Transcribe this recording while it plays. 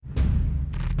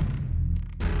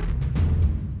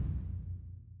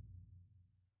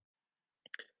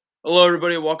Hello,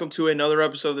 everybody. Welcome to another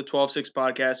episode of the 12-6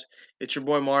 podcast. It's your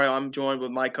boy Mario. I'm joined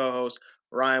with my co-host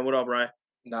Ryan. What up, Ryan?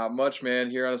 Not much, man.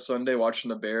 Here on a Sunday, watching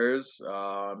the Bears.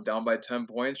 I'm down by 10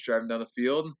 points, driving down the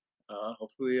field.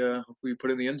 Hopefully, we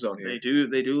put in the end zone here.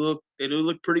 They do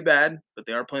look pretty bad, but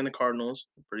they are playing the Cardinals.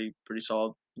 Pretty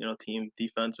solid, team,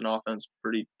 defense and offense.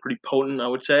 Pretty potent, I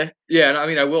would say. Yeah, and I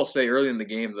mean, I will say early in the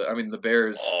game, the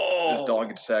Bears, this Oh, Dalton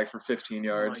gets sacked for 15 my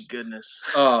yards. goodness.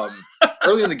 Um,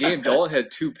 Early in the game, Dalton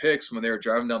had two picks when they were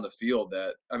driving down the field.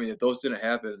 That I mean, if those didn't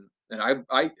happen, and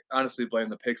I honestly blame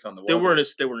the picks on the They weren't weather.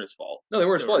 his. They weren't his fault. No, they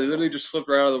weren't They his weren't fault. They his fault. literally just slipped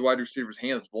right out of the wide receiver's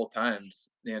hands both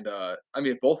times. And I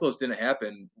mean, if both of those didn't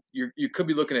happen, you could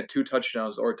be looking at two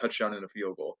touchdowns or a touchdown and a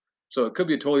field goal. So it could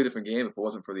be a totally different game if it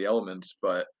wasn't for the elements.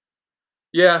 But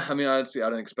yeah, I mean, honestly, I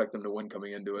didn't expect them to win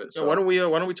coming into it. Yeah, why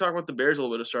So don't we talk about the Bears a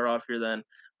little bit to start off here then?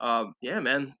 Yeah,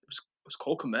 man, it was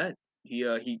Cole Kmet. He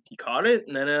caught it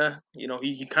and then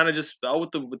he kind of just fell with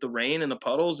the rain and the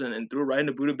puddles and threw it right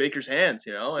into Buda Baker's hands,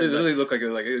 it and literally looked like it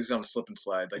was on a slip and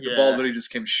slide. Like the ball yeah. literally just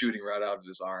came shooting right out of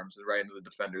his arms and right into the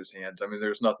defender's hands. I mean,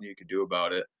 there's nothing you could do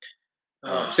about it.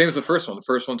 Same as the first one. The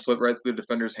first one slipped right through the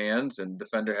defender's hands, and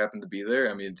defender happened to be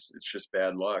there. I mean, it's just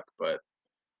bad luck, but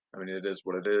I mean, it is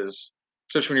what it is.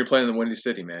 Especially when you're playing in the Windy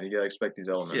City, man. You gotta expect these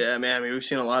Yeah, elements. man. I mean, we've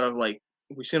seen a lot of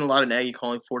Nagy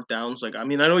calling fourth downs. Like, I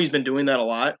mean, I know he's been doing that a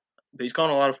lot, but he's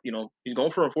calling a lot of he's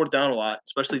going for a fourth down a lot,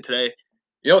 especially today.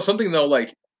 You know, something though,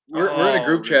 like we're in a Oh,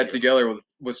 group really chat good. together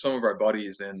with some of our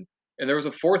buddies, and there was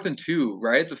a 4th and 2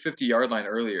 right at the 50-yard line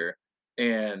earlier,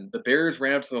 and the Bears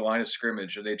ran up to the line of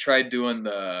scrimmage and they tried doing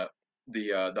the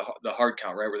hard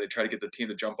count, right, where they try to get the team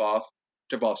to jump off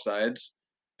sides,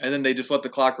 and then they just let the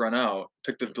clock run out,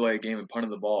 took the delay game and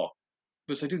punted the ball.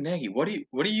 But it's like, dude, Nagy, what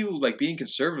are you like being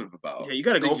conservative about? Yeah, you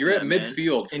got to go Like for you're at that, man.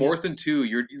 midfield, And 4th and 2.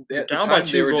 you're At the down by time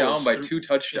they two were down goals. by two Yeah, there you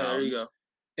touchdowns, go.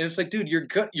 and it's like, dude, you're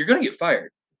gonna get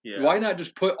fired. Yeah. Why not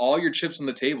just put all your chips on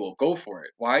the table? Go for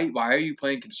it. Why are you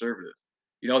playing conservative?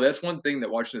 You know, that's one thing that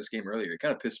watching this game earlier, it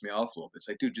kind of pissed me off a little bit. It's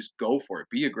like, dude, just go for it.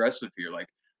 Be aggressive here. Like,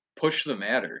 push the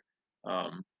matter.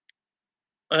 Um,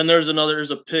 And there's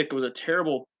a pick. It was a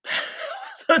terrible,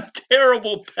 it's a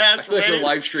terrible I pass feel like right we're in.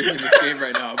 live streaming this game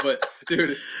right now, but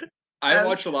dude, I And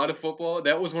watch a lot of football.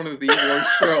 That was one of the worst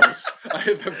throws I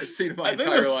have ever seen in my I think it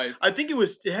entire was. life. I think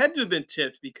it had to have been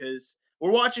tipped because we're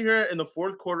watching her in the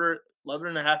fourth quarter, 11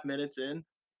 and a half minutes in,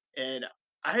 and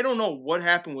I don't know what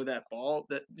happened with that ball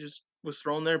that just was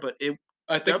thrown there, but it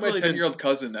I think my definitely didn't. 10-year-old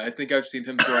cousin, I think I've seen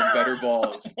him throw better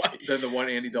balls Like, than the one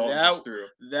Andy Dalton that just threw.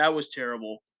 that was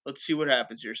terrible. Let's see what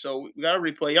happens here. So we got to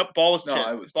replay. Yep, ball was No, I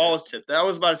tipped. was Ball was tipped. tipped. That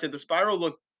was about to say the spiral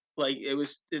looked like it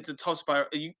was. It's a tough spiral.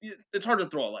 It's hard to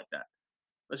throw it like that.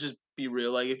 Let's just be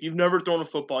real. Like if you've never thrown a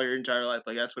football your entire life,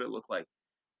 like that's what it looked like.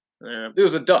 Yeah, It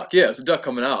was a duck. Yeah, it was a duck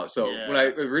coming out. So when I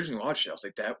yeah. originally watched it, I was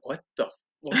like, "That what the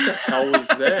hell was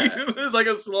that?" It was like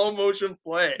a slow motion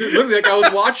play. Dude, literally, like I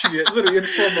was watching it, literally in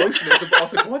slow motion. I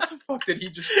was like, "What the fuck did he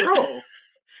just throw?"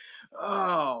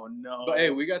 Oh But hey,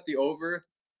 no. we got the over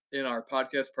in our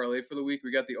podcast parlay for the week.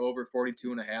 We got the over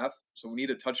 42.5. So we need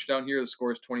a touchdown here. The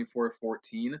score is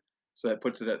 24-14. So that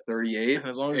puts it at 38. And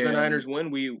as long as the And Niners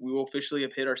win, we will officially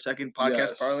have hit our second podcast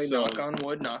yes, parlay. so Knock on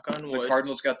wood. Knock on the wood.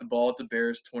 Cardinals got the ball at the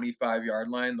Bears' 25-yard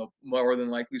line. They'll more than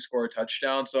likely score a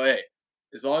touchdown. So hey,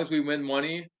 as long as we win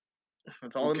money,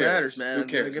 That's who all that matters, cares? Who man.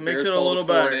 cares? The It makes Bears it a fall to little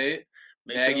four and better. eight.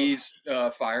 Makes it a,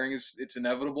 Nagy's firing is it's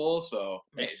inevitable. So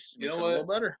hey, you makes know it a little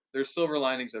what? better. There's silver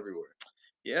linings everywhere.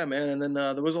 Yeah, man. And then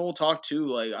there was a whole talk too.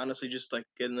 Like honestly, just like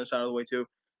getting this out of the way too.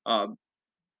 Um,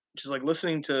 just like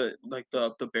listening to like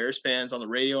the Bears fans on the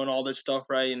radio and all this stuff,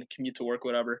 right? And commute to work,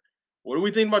 whatever. What do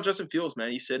we think about Justin Fields,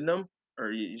 man? You sitting him,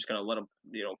 or you just gonna let him?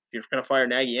 If you're gonna fire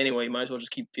Nagy anyway, you might as well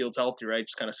just keep Fields healthy, right?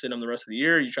 Just kind of sit him the rest of the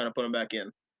year. Or you trying to put him back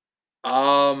in?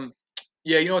 Um,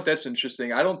 yeah, you know what? That's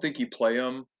interesting. I don't think you play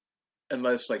him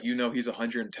unless like he's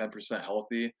 110%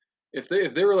 healthy. If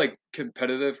they were like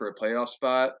competitive for a playoff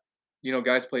spot,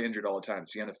 guys play injured all the time.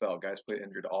 It's the NFL. Guys play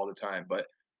injured all the time. But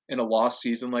in a lost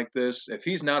season like this, if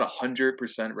he's not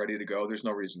 100% ready to go, there's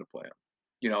no reason to play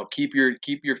him. Keep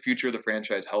your future of the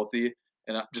franchise healthy,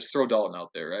 and just throw Dalton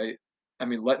out there, right? I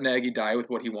mean, let Nagy die with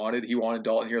what he wanted. He wanted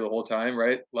Dalton here the whole time,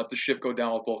 right? Let the ship go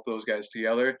down with both those guys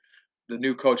together. The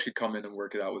new coach could come in and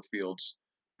work it out with Fields.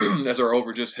 As our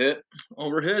over just hit,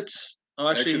 Over hits. Oh,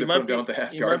 actually, actually, he they put him might down be at the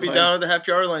half he might yard be line. down at the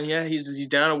half-yard line. Yeah, he's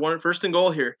down at one first and goal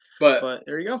here. But But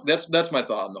there you go. that's my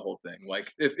thought on the whole thing.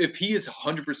 Like, if he is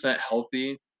 100%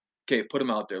 healthy, okay, put him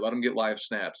out there. Let him get live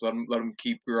snaps. Let him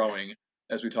keep growing,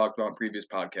 as we talked about in previous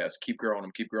podcasts. Keep growing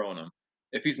him. Keep growing him.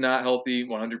 If he's not healthy,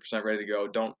 100% ready to go,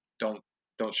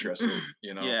 don't stress it.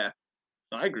 Yeah.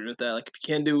 I agree with that. Like, if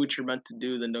you can't do what you're meant to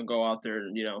do, then don't go out there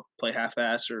and play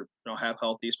half-ass or half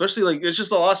healthy. Especially like it's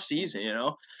just a lost season.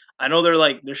 I know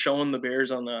they're showing the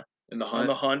Bears in the on hunt.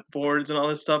 the hunt boards and all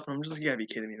this stuff. And I'm just like, you gotta be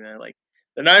kidding me, man. Like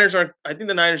the Niners aren't. I think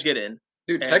the Niners get in,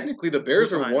 Dude, and technically, the who's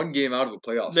Bears are behind them? one game out of a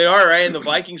playoff They are spot. right, and the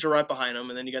Vikings are right behind them,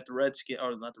 and then you got the Redskins,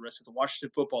 or not the Redskins, the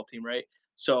Washington football team, right?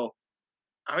 So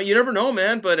I mean, you never know,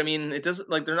 man. But I mean, it doesn't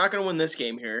like they're not going to win this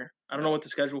game here. I don't know No, what the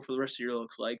schedule for the rest of the year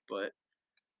looks like, but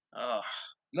uh,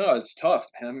 no, it's tough,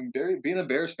 man. I mean, being a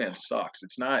Bears fan sucks.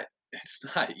 It's not. It's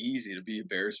not easy to be a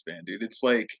Bears fan, dude. It's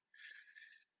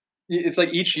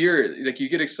like each year, like you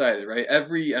get excited, right?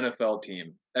 Every NFL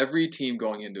team, every team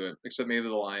going into it, except maybe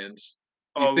the Lions.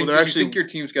 oh well, they're You think actually your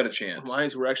team's got a the chance,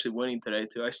 Lions were actually winning today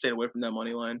too. I stayed away from that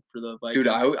money line for the dude.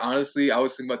 Vikings. Honestly, I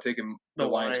was thinking about taking The the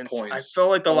Lions Lions, I points felt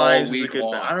like the all Lions was a week good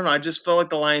bet. I long. don't know. I just felt like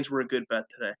the Lions were a good bet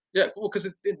today. Yeah, well, because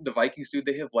the Vikings, dude,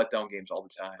 they have letdown games all the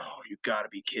time. Oh, you got to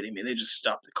be kidding me! They just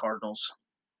stopped the Cardinals.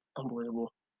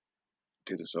 Unbelievable.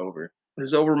 Dude, it's over.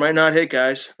 This over might not hit,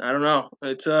 guys. I don't know.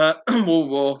 It's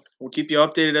we'll keep you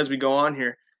updated as we go on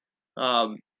here.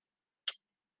 Um,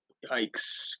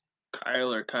 Yikes,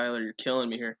 Kyler, you're killing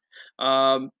me here.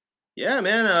 Um, yeah,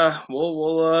 man.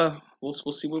 We'll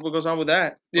see what goes on with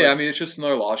that. Yeah, I But mean, it's just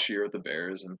another lost year with the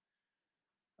Bears, and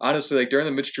honestly, like during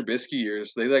the Mitch Trubisky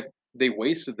years, they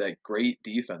wasted that great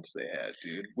defense they had,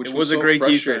 dude, it which was was a so great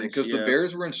frustrating defense. because the Yeah.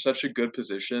 Bears were in such a good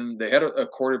position. They had a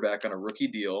quarterback on a rookie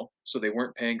deal, so they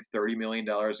weren't paying $30 million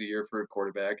a year for a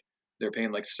quarterback. They're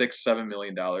paying like $6, $7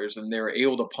 million, and they were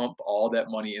able to pump all that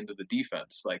money into the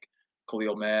defense, like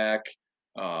Khalil Mack,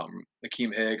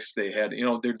 Akeem Hicks. They had,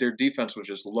 their defense was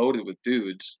just loaded with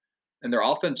dudes, and their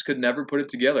offense could never put it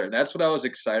together. And that's what I was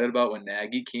excited about when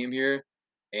Nagy came here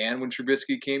and when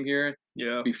Trubisky came here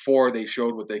Yeah. before they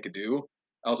showed what they could do.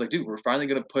 I was like, dude, we're finally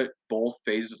going to put both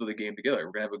phases of the game together.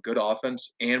 We're going to have a good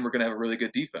offense and we're going to have a really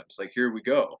good defense. Like, here we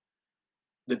go.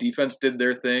 The defense did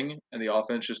their thing and the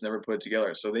offense just never put it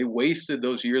together. So they wasted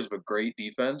those years of a great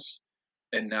defense.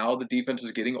 And now the defense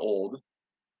is getting old.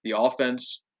 The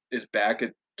offense is back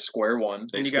at square one.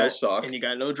 They And you still got suck. and you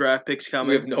got no draft picks We have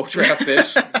coming. no draft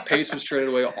picks. Pace has traded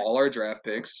away all our draft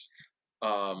picks.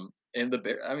 And the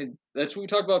Bear, I mean, that's what we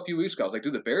talked about a few weeks ago. I was like,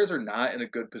 dude, the Bears are not in a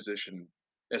good position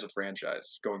as a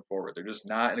franchise going forward. They're just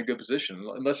not in a good position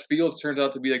unless Fields turns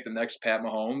out to be like the next Pat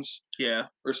Mahomes Yeah.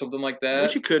 or something like Which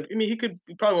that. he could. I mean, he could.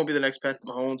 He probably won't be the next Patrick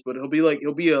Mahomes, but he'll be like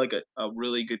a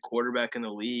really good quarterback in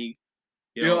the league.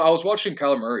 You know. I was watching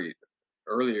Kyler Murray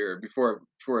earlier before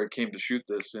I came to shoot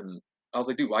this, and I was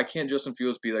like, dude, why can't Justin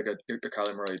Fields be like a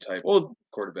Kyler Murray type Well,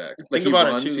 quarterback? Like think he about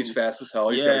it runs, he's too. fast as hell,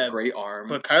 he's got a Yeah, great arm.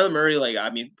 but Kyler Murray, like, I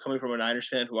mean, coming from a Niners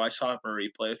fan who I saw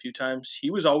Murray play a few times,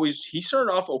 he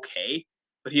started off okay,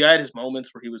 but he had his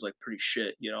moments where he was like pretty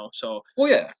shit. So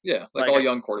Well, yeah, yeah, like like, all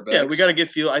young yeah, we quarterbacks. got to give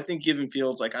Field. I think giving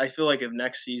Fields, like, I feel like if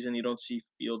next season you don't see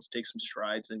Fields take some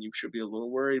strides, then you should be a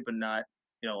little worried, but not,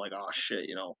 like, oh shit,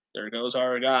 there goes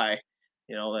our guy,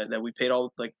 that we paid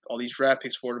all these draft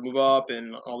picks for to move up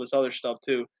and all this other stuff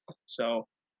too. So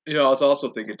I was also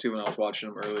thinking too when I was watching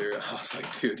him earlier. I was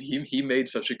like, dude, he made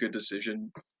such a good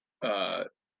decision, uh,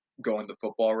 going the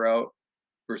football route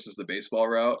versus the baseball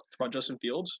route. about Justin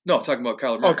Fields. No, I'm talking about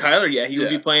Kyler Oh, Murray. Kyler, yeah, he would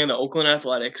be Yeah, playing the Oakland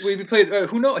Athletics. we played.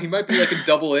 Who knows? He might be like in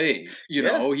Double A.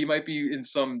 Yeah, He might be in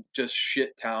some just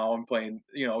shit town playing.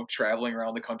 Traveling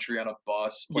around the country on a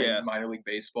bus playing yeah. minor league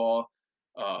baseball.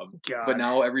 But God,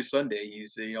 now every Sunday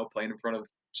he's playing in front of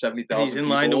seventy and he's thousand in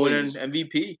line to people. win an He's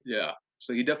MVP. Yeah,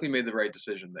 so he definitely made the right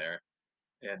decision there,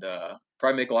 and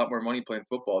probably make a lot more money playing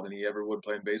football than he ever would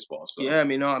playing baseball. So Yeah, I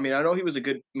mean, no, I mean, I know he was a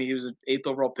good. I mean, he was an eighth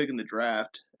overall pick in the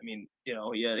draft. I mean, he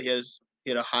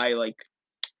had a high like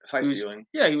high he was ceiling.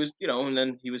 yeah he was and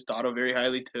then he was thought of very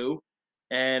highly too,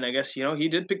 and I guess he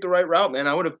did pick the right route, man.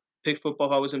 I would have picked football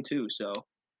if I was him too. So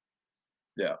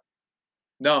Yeah.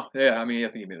 No, yeah, I mean, I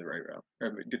think he made the right route.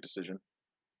 Good decision.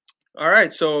 all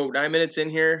right, so 9 minutes in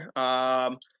here.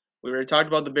 We already talked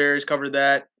about the Bears, covered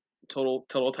that.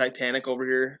 Total Titanic over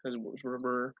here, as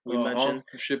remember we Uh-huh. mentioned.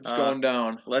 The ship's Uh, going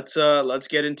down. let's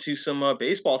get into some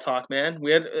baseball talk, man.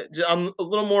 We had I'm a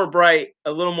little more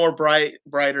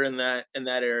brighter in that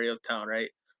area of town, right?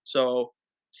 So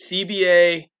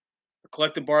CBA,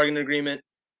 collective bargaining agreement.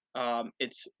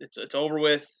 It's over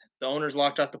with. The owners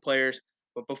locked out the players,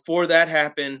 but before that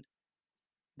happened,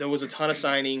 there was a ton of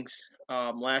signings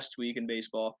last week in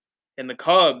baseball, and the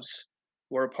Cubs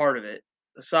were a part of it.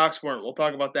 The Sox weren't. We'll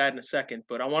talk about that in a second,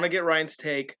 but I want to get Ryan's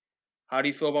take. How do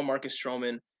you feel about Marcus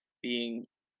Stroman being,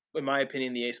 in my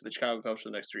opinion, the ace of the Chicago Cubs for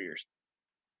the next 3 years?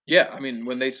 Yeah, I mean,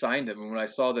 when they signed him and when I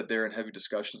saw that they're in heavy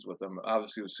discussions with him,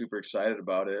 obviously was super excited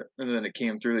about it. And then it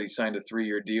came through that he signed a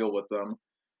 3-year deal with them.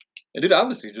 And dude,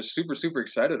 obviously, just super, super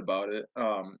excited about it.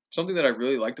 Something that I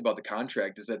really liked about the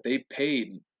contract is that they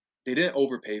didn't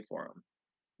overpay for him.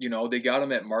 You know, they got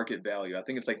him at market value. I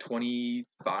think it's like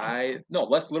 25, no,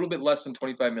 less, little bit less than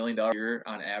 $25 million a year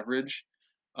on average.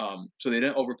 So they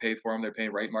didn't overpay for him. They're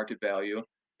paying right market value.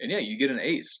 And yeah, you get an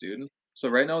ace, dude. So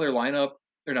right now their lineup,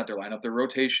 they're not their lineup, their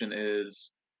rotation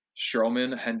is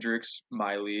Stroman, Hendricks,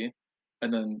 Miley,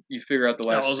 and then you figure out the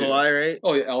last two. Alzolay, right?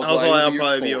 Oh yeah, Alzolay would Alzolay be will your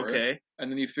probably be four, okay. and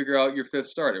then you figure out your fifth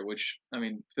starter, which I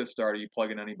mean, fifth starter, you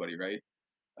plug in anybody, right?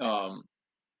 Um,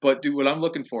 but dude, what I'm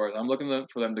looking for is I'm looking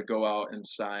for them to go out and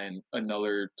sign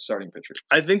another starting pitcher.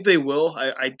 I think they will.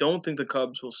 I don't think the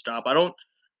Cubs will stop. I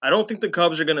don't think the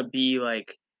Cubs are gonna be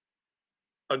like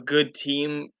a good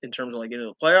team in terms of like into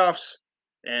the playoffs.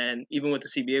 And even with the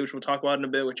CBA, which we'll talk about in a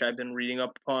bit, which I've been reading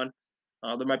up upon,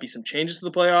 there might be some changes to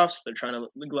the playoffs. They're trying to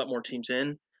let more teams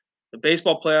in. The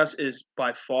baseball playoffs is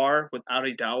by far, without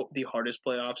a doubt, the hardest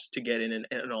playoffs to get in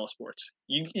all sports.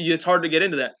 It's hard to get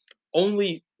into that.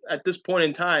 Only at this point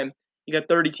in time, you got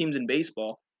 30 teams in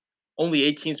baseball. Only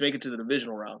 8 teams make it to the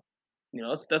divisional round.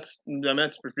 That's I mean,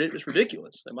 it's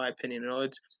ridiculous in my opinion.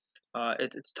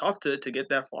 It's tough to get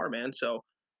that far, man. So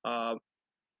uh,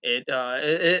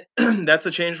 that's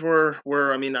a change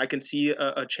where I mean I can see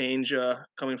a change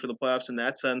coming for the playoffs in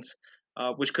that sense,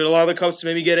 which could allow the Cubs to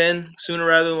maybe get in sooner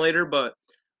rather than later. But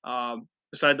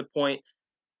beside the point,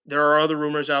 there are other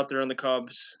rumors out there on the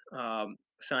Cubs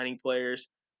signing players.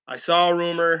 I saw a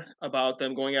rumor about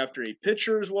them going after a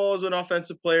pitcher as well as an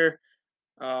offensive player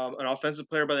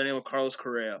by the name of Carlos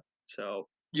Correa. So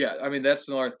Yeah, I mean that's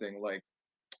another thing. Like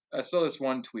I saw this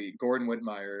one tweet, Gordon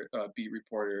Whitmire, beat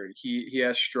reporter. He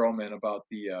asked Stroman about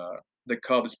the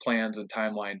Cubs' plans and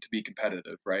timeline to be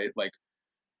competitive, right? Like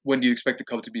when do you expect the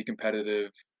Cubs to be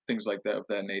competitive? Things like that of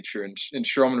that nature. And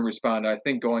Stroman responded, I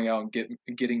think going out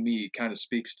and getting me kind of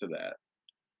speaks to that.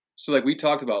 So like we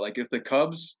talked about, like if the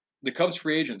Cubs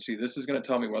free agency, this is going to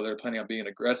tell me whether they're planning on being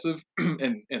aggressive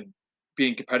and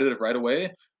being competitive right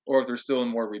away, or if they're still in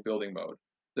more rebuilding mode.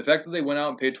 The fact that they went out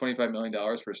and paid $25 million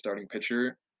for a starting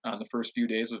pitcher on the first few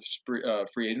days of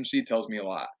free agency tells me a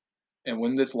lot. And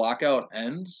when this lockout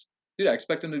ends, dude, I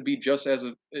expect them to be just as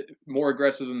more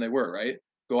aggressive than they were. Right?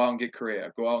 Go out and get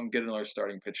Correa. Go out and get another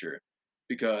starting pitcher.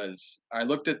 Because I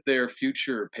looked at their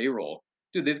future payroll.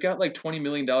 Dude, they've got like $20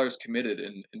 million committed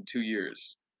in 2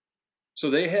 years. So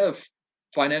they have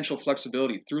financial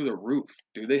flexibility through the roof,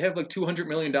 dude. They have like $200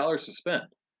 million to spend.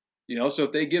 You know, so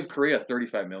if they give Korea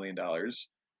 $35 million,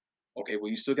 okay, well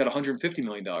you still got $150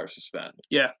 million to spend.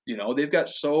 yeah, You know, they've got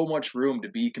so much room to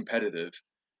be competitive,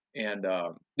 and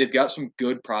they've got some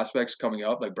good prospects coming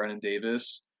up like Brennan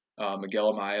Davis,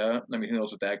 Miguel Amaya. I mean, who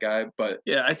knows with that guy, but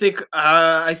yeah. I think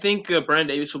Brandon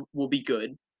Davis will be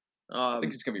good. I think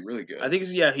Um, he's gonna be really I good.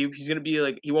 think he's gonna be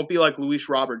like he won't be like Luis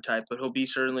Robert type, but he'll be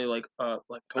certainly like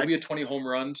He'll be a 20 home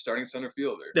run starting center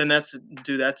fielder. then that's a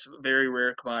very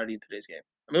rare commodity in today's game.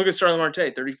 I mean, look at Starling Marte,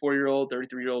 34-year-old,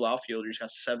 33-year-old outfielder. He's got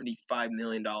 $75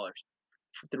 million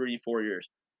for 34 years.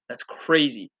 That's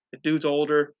crazy. The dude's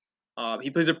older. He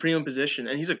plays a premium position,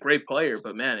 and he's a great player.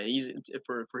 But man,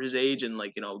 for his age and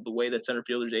like the way that center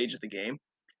fielders age at the game,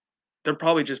 they're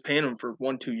probably just paying him for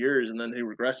 1-2 years, and then he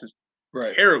regresses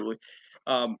Right. terribly.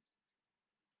 Um,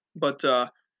 but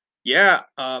yeah,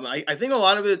 I think a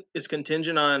lot of it is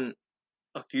contingent on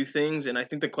a few things, and I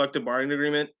think the collective bargaining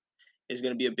agreement is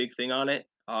going to be a big thing on it.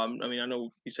 I mean, I know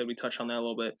you said we touched on that a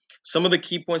little bit. Some of the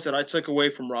key points that I took away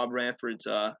from Rob Ranford's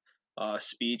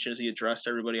speech as he addressed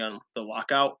everybody on the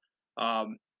lockout,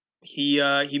 um, he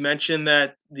mentioned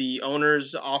that the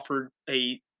owners offered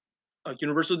a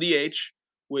universal DH,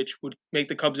 which would make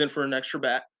the Cubs in for an extra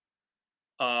bat.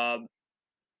 Um,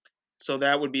 so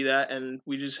that would be that, and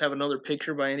we just have another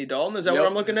picture by Andy Dalton. Is that what I'm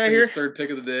Yep. looking I at think here? it's third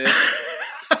pick of the day.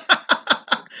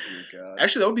 Dear God.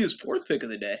 Actually, that would be his fourth pick of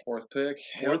the day. Fourth pick.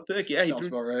 Yep. Fourth pick, yeah, he Sounds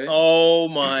threw. about right. Oh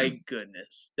my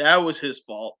goodness, that was his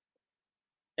fault,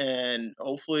 and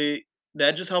hopefully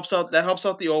that just helps out. That helps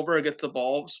out the over. It gets the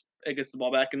balls. It gets the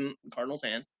ball back in the Cardinals'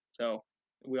 hand. So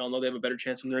we all know they have a better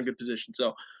chance when they're in good position.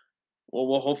 So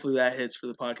well, hopefully that hits for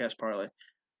the podcast parlay.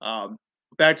 Um,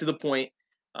 Back to the point.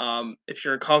 If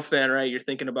you're a Cub fan, right, you're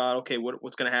thinking about okay,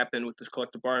 what's going to happen with this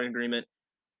collective bargaining agreement?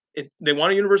 They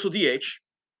want a universal DH,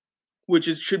 which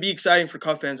is should be exciting for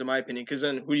Cub fans in my opinion, because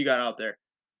then who you got out there?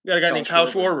 You got a guy Kyle named Kyle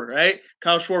Schwarber. Schwarber, right?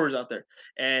 Kyle Schwarber's out there,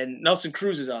 and Nelson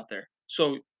Cruz is out there.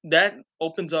 So that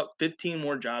opens up 15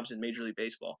 more jobs in Major League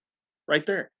Baseball, right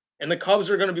there. And the Cubs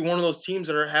are going to be one of those teams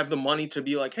that have the money to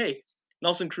be like, hey,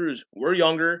 Nelson Cruz, we're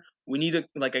younger. We need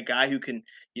a guy who can,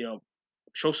 you know,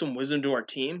 show some wisdom to our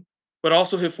team, but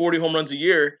also hit 40 home runs a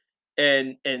year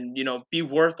and be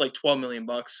worth like 12 million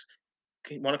bucks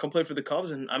want to come play for the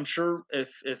Cubs, and I'm sure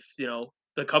if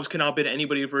the Cubs can outbid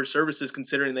anybody for his services,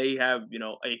 considering they have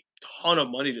a ton of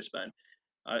money to spend,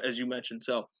 as you mentioned.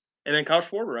 So, and then Kyle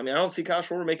Schwarber. I mean, I don't see Kyle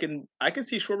Schwarber making. I can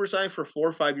see Schwarber signing for 4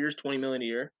 or 5 years, 20 million a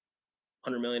year,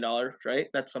 $100 million. Right?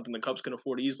 That's something the Cubs can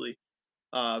afford easily.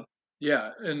 Uh, Yeah,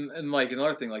 and like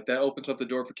another thing, like that opens up the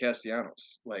door for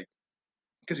Castellanos, like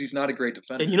because he's not a great and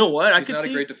you defender. know what? He's not a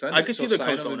great I defender, could so see the sign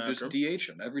Cubs him going and after just him. DH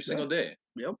him every Yeah. single day,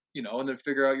 Yep. and then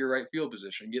figure out your right field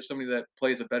position, get somebody that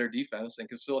plays a better defense and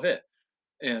can still hit.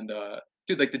 And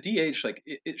dude, like the DH, like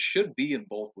it should be in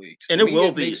both leagues. And To it me, will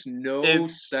it be. makes no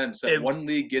If sense that if one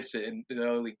league gets it and the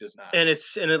other league does not. and it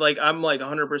like I'm like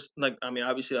 100%, like I mean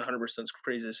obviously 100% is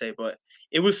crazy to say, but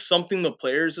it was something the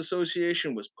Players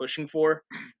Association was pushing for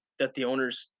that the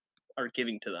owners are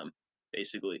giving to them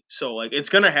basically. So like it's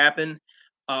gonna happen,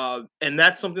 and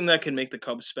that's something that can make the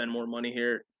Cubs spend more money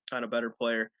here on a better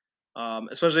player,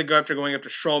 especially after going after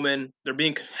Stroman. They're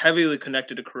being heavily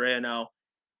connected to Correa now.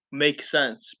 Makes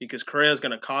sense because Correa is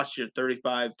going to cost you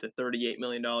 35 to 38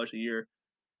 million dollars a year,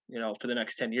 for the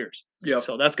next 10 years. Yep.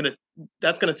 So that's gonna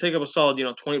take up a solid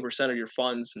 20% of your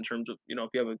funds in terms of if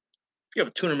you have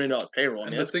a $200 million payroll. I mean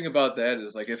And the that's thing about that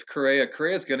is, like, if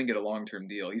Correa's gonna get a long term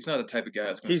deal. He's not the type of guy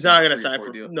that's gonna he's sign not a gonna 3 or sign 4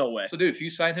 for deal. no way. So, dude, if you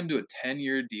sign him to a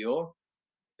 10-year deal,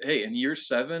 hey, in year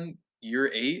 7,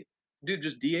 year 8, dude,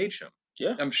 just DH him.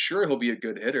 Yeah, I'm sure he'll be a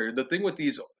good hitter. The thing with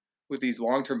these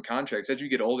long term contracts, as you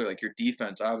get older, like your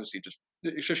defense, obviously, just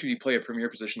especially if you play a premier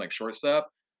position like shortstop,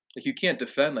 like you can't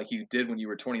defend like you did when you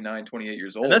were 29, 28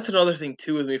 years and old. that's another thing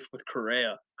too with me with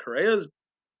Correa. Correa's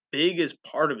big is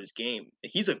part of his game.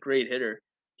 He's a great hitter.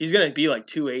 He's gonna be like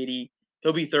 280.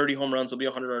 He'll be 30 home runs. He'll be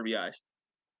 100 RBIs.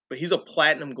 But he's a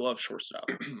platinum glove shortstop.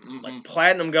 Like Hmm.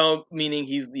 platinum glove meaning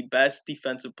he's the best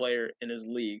defensive player in his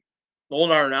league. Nolan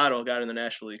Arenado got in the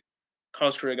National League.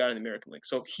 Carlos Correa got in the American League.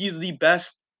 So he's the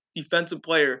best defensive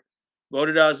player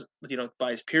voted as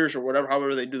by his peers or whatever,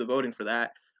 however they do the voting for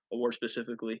that award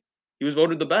specifically. He was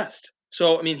voted the best.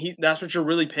 So I mean, that's what you're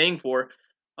really paying for.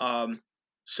 Um,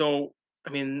 so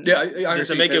I Yeah, mean, I does it understand what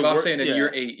you're make saying, it but I'm work? saying in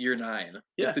year Yeah, 8, year 9, if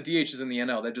yeah. the DH is in the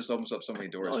NL, that just opens up so many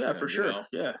doors Oh for yeah, for him, you sure. know?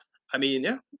 Yeah. I mean,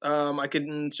 yeah. I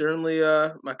can certainly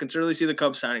see the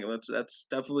Cubs signing him. That's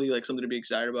definitely like something to be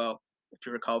excited about if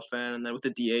you're a Cubs fan. And then with the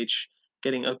DH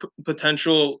getting a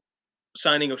potential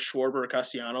signing of Schwarber or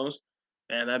Castellanos,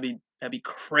 man, that'd be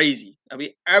crazy. That'd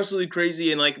be absolutely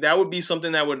crazy. And like that would be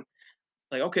something that would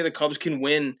like okay, the Cubs can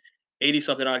win 80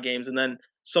 something odd games, and then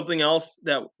something else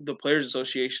that the Players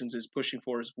Associations is pushing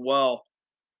for as well.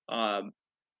 Um,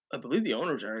 I believe the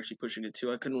owners are actually pushing it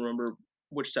too. I couldn't remember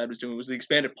which side was doing it. Was the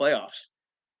expanded playoffs.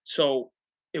 So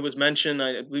it was mentioned,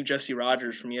 I believe Jesse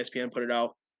Rogers from ESPN put it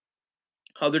out,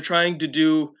 how they're trying to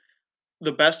do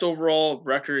the best overall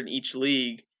record in each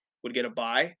league would get a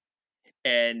bye,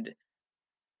 and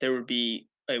there would be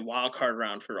a wild card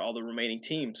round for all the remaining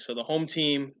teams. So the home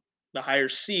team, the higher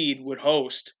seed, would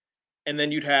host, and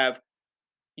then you'd have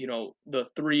the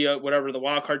three whatever the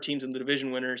wild card teams and the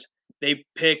division winners, they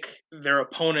pick their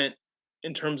opponent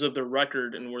in terms of their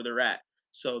record and where they're at.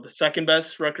 So the second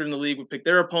best record in the league would pick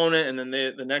their opponent, and then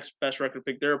the next best record would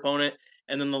pick their opponent,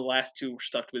 and then the last two were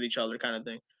stuck with each other, kind of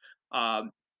thing. Um,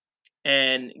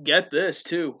 and get this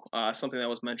too, something that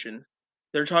was mentioned.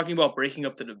 They're talking about breaking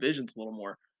up the divisions a little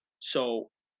more. So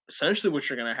essentially, what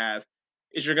you're going to have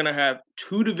is you're going to have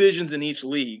two divisions in each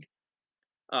league,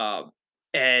 uh,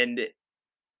 and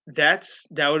that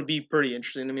would be pretty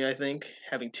interesting to me, I think,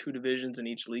 having 2 divisions in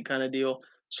each league kinda deal.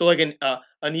 So, like,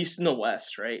 an East and a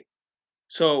West, right?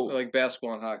 So Like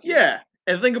basketball and hockey. yeah,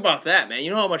 and think about that, man.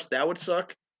 You know how much that would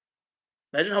suck?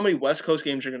 Imagine how many West Coast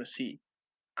games you're gonna see.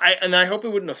 I hope it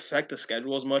wouldn't affect the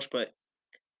schedule as much, but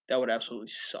that would absolutely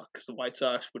suck because the White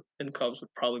Sox would and Cubs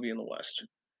would probably be in the West.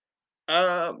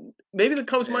 Maybe the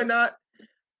Cubs might Yeah. not.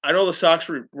 I know the Sox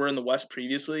were in the West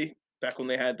previously, back when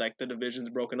they had, like, the divisions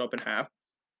broken up in half.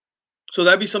 So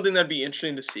that'd be something that'd be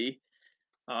interesting to see.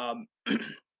 Um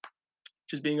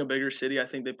Just being a bigger city, I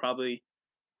think they probably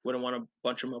wouldn't want to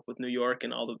bunch them up with New York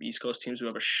and all the East Coast teams who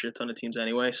have a shit ton of teams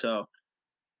anyway. So,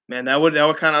 man, that would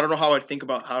kind of I don't know how I'd think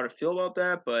about how to feel about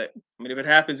that, but I mean, if it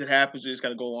happens, it happens. We just got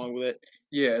to go along with it.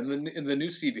 Yeah, and then in the new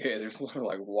CBA, there's a lot of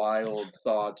like wild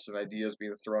thoughts and ideas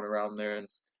being thrown around there, and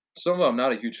some of them I'm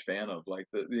not a huge fan of, like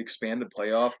the expanded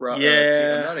playoff team. I'm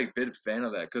Yeah, not a big fan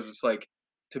of that because it's like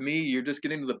to me, you're just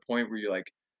getting to the point where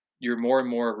you're more and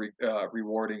more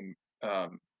rewarding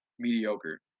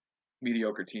mediocre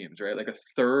mediocre teams, right? Like a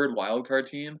third wild card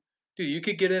team, dude. You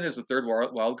could get in as a third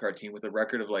wild card team with a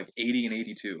record of like 80 and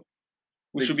 82.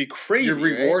 which Like would be you're crazy, right?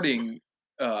 rewarding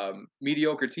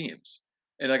mediocre teams.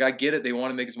 And like I get it, they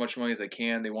want to make as much money as they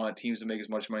can. They want teams to make as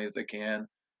much money as they can.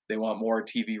 They want more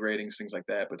TV ratings, things like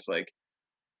that. But it's like,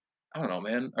 I don't know,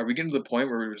 man. Are we getting to the point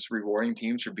where we're just rewarding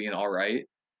teams for being all right?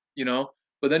 You know?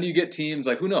 But then you get teams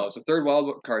like, who knows? A third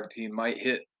wild card team might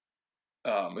hit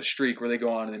a streak where they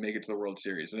go on and they make it to the World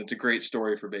Series, and it's a great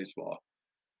story for baseball.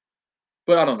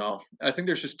 But I don't know. I think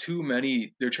there's just too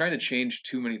many. They're trying to change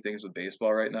too many things with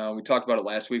baseball right now. We talked about it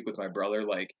last week with my brother.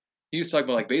 Like he was talking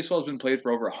about, like baseball's been played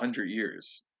for over 100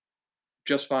 years,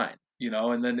 just fine,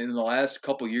 And then in the last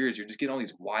couple years, you're just getting all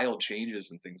these wild changes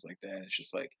and things like that. It's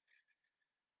just like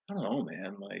I don't know,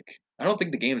 man. Like I don't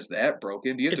think the game's that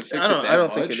broken. Do you have to It's fix it I that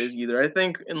don't think it is much? either. I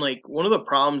think and like one of the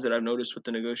problems that I've noticed with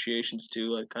the negotiations too,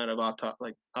 like kind of off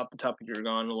the topic you're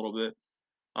gone a little bit,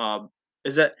 um,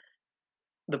 is that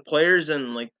the players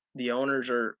and like the owners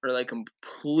are like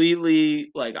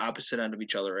completely like opposite end of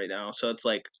each other right now. So it's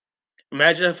like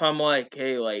imagine if I'm like,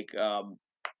 hey, like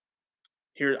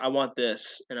here I want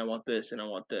this and I want this and I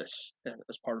want this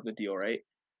as part of the deal, right?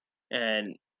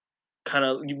 And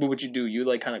kinda what you do, you,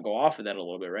 like, kinda go off of that a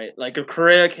little bit, right? Like, if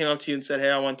Correa came up to you and said,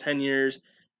 "Hey, I want 10 years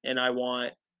and I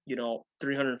want,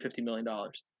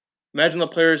 $350,000,000." Imagine the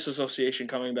Players Association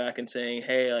coming back and saying,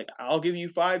 "Hey, like, I'll give you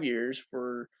 5 years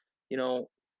for, you know,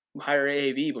 higher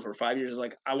AAV, but for 5 years," is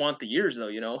like, "I want the years though,"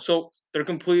 you know? So, they're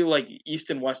completely, like, east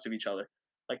and west of each other.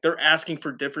 Like, they're asking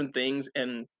for different things,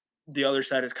 and the other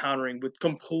side is countering with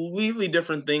completely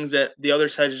different things that the other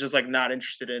side is just, like, not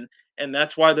interested in, and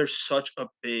that's why there's such a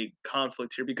big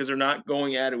conflict here because they're not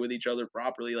going at it with each other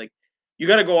properly. Like, you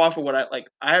got to go off of what I like.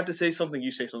 I have to say something,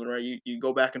 you say something, right? You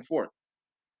go back and forth.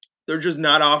 They're just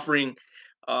not offering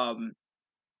um,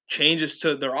 changes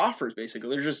to their offers. Basically,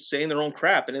 they're just saying their own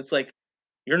crap, and it's like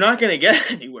you're not going to get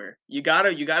anywhere. You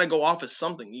gotta go off of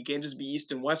something. You can't just be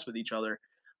east and west with each other,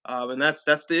 and that's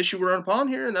the issue we're upon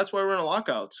here, and that's why we're in a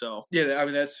lockout. So Yeah, I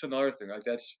mean that's another thing. Like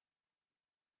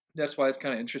that's why it's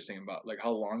kind of interesting about like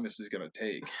how long this is going to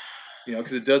take.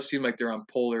 Because it does seem like they're on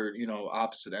polar,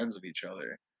 opposite ends of each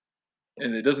other.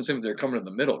 And it doesn't seem like they're coming to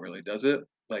the middle really, does it?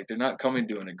 Like, they're not coming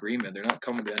to an agreement, they're not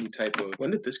coming to any type of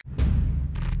when did this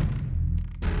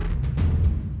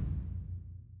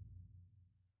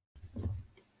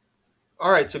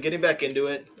All right, so getting back into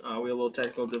it, we had a little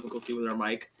technical difficulty with our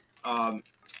mic.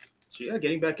 So yeah,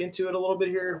 getting back into it a little bit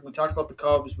here. We talked about the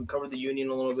Cubs. We covered the Union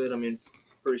a little bit. I mean,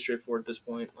 pretty straightforward at this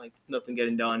point. Like nothing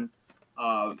getting done.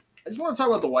 I just want to talk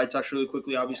about the White Sox really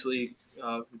quickly. Obviously,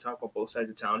 we talk about both sides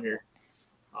of town here.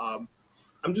 Um,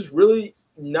 I'm just really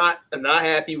not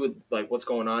happy with like what's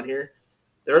going on here.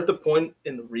 They're at the point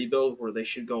in the rebuild where they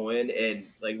should go in and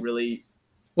like really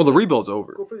Well, the like rebuild's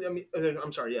over. go for the. I mean,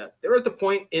 I'm sorry. Yeah, they're at the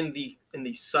point in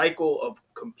the cycle of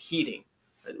competing.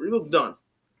 Right, the rebuild's done.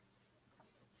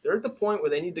 They're at the point where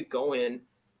they need to go in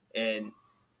and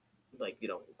like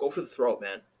go for the throat,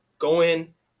 man. Go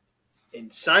in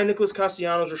and sign Nicholas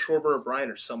Castellanos or Schwarber or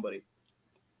Bryant or somebody,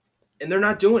 and they're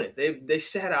not doing it. They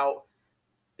sat out.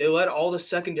 They let all the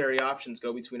secondary options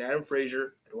go between Adam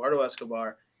Frazier, Eduardo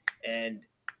Escobar, and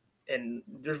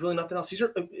there's really nothing else.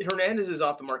 Hernandez is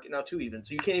off the market now too, even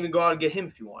so you can't even go out and get him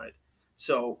if you wanted.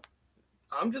 So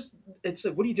it's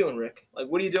like, what are you doing, Rick? Like,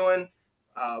 what are you doing?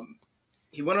 Um,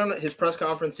 he went on his press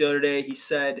conference the other day. He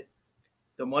said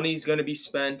the money's going to be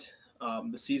spent.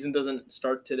 The season doesn't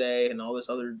start today, and all this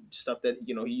other stuff that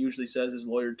he usually says his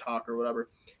lawyer talk or whatever.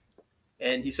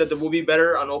 And he said that we'll be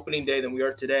better on opening day than we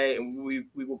are today, and we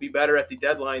will be better at the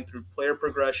deadline through player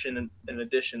progression and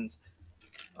additions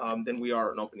than we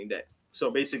are on opening day.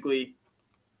 So basically,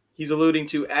 he's alluding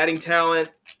to adding talent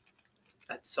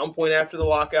at some point after the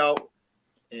lockout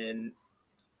and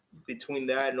between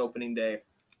that and opening day.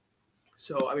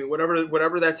 So I mean,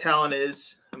 whatever that talent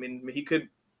is, I mean, he could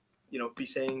be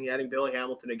saying adding Billy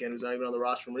Hamilton again, who's not even on the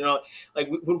roster. Like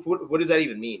what does that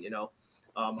even mean?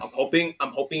 I'm hoping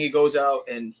he goes out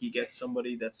and he gets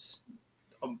somebody that's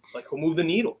like who'll move the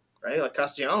needle, right? Like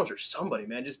Castellanos or somebody,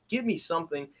 man. Just give me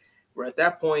something. Where at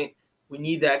that point we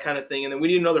need that kind of thing, and then we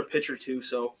need another pitcher too.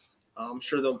 So I'm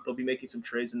sure they'll be making some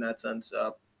trades in that sense.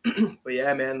 But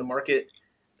yeah, man, the market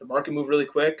moved really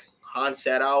quick. Han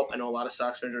sat out. I know a lot of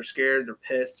Sox fans are scared. They're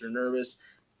pissed. They're nervous.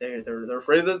 They're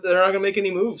afraid that they're not going to make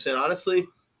any moves. And honestly,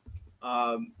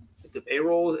 if the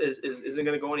payroll isn't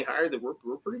going to go any higher, then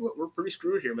we're pretty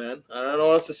screwed here, man. I don't know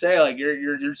what else to say. Like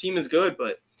your team is good,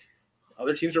 but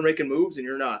other teams are making moves and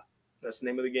you're not. That's the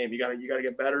name of the game. You gotta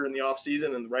get better in the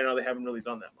offseason, and right now they haven't really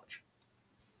done that much.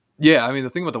 Yeah, I mean, the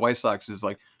thing about the White Sox is,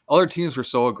 like, other teams were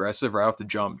so aggressive right off the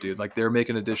jump, dude. Like, they were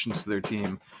making additions to their team.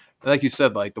 And like you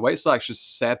said, like, the White Sox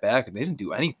just sat back and they didn't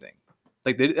do anything.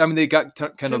 Like, they got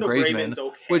Kendall Graveman,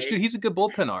 okay. which, dude, he's a good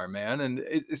bullpen arm, man. And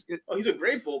he's a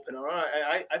great bullpen arm.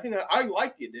 I think I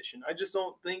like the addition. I just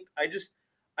don't think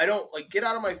I don't like get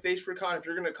out of my face, Rickon, if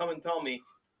you're gonna come and tell me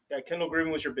that Kendall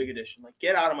Griffin was your big addition. Like,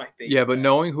 get out of my face Yeah, with but that.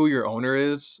 knowing who your owner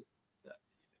is,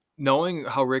 knowing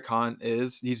how Rick Hahn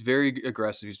is, he's very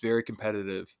aggressive. He's very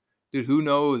competitive. Dude, who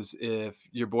knows if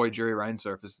your boy Jerry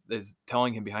Reinsdorf is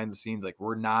telling him behind the scenes, like,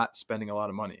 we're not spending a lot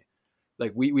of money.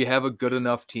 Like, we have a good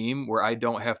enough team where I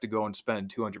don't have to go and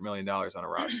spend $200 million on a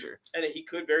roster. And he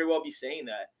could very well be saying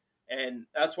that. And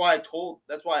that's why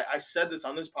I said this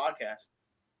on this podcast.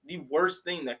 The worst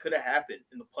thing that could have happened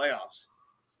in the playoffs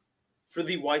for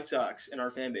the White Sox and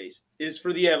our fan base is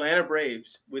for the Atlanta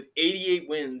Braves with 88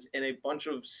 wins and a bunch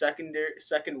of second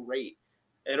rate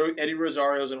Eddie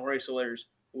Rosario's and Jorge Soler's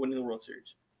winning the World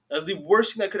Series. That's the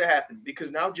worst thing that could have happened because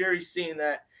now Jerry's seeing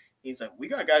that. He's like, we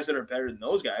got guys that are better than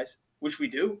those guys, which we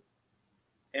do.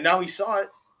 And now he saw it,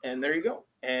 and there you go.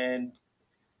 And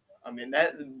I mean,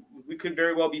 that we could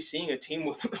very well be seeing a team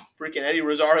with freaking Eddie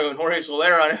Rosario and Jorge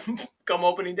Soler on it come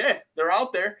opening day. They're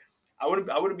out there. I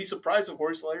wouldn't be surprised if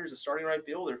Jorge Soler is a starting right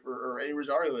fielder or Eddie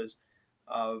Rosario is.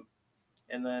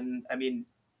 And then, I mean,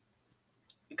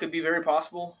 it could be very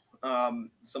possible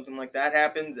something like that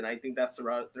happens, and I think that's the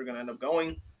route they're going to end up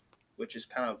going, which is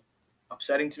kind of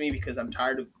upsetting to me because I'm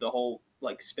tired of the whole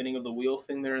like spinning of the wheel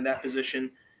thing there in that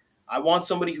position. I want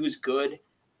somebody who's good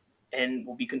and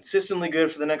will be consistently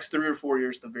good for the next 3 or 4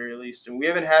 years at the very least. And we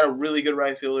haven't had a really good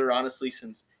right fielder, honestly,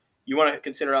 since you want to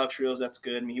consider Alex Rios, that's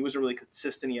good. I mean, he was really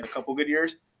consistent. He had a couple good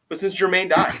years. But since Jermaine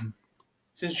died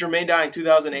in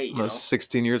 2008, That's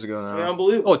 16 years ago now. I mean,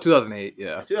 unbelievable. Oh, 2008,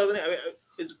 yeah. 2008, I mean,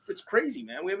 it's crazy,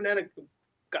 man. We haven't had a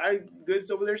guy good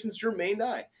over there since Jermaine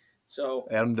died. So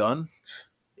Adam Dunn?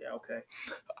 Yeah, okay.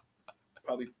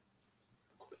 Probably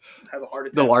have a heart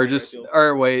attack. The largest,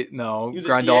 or wait, no,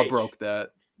 Grandal DH. broke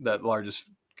that largest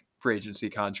free agency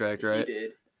contract, right? He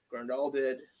did. Grandal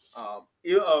did.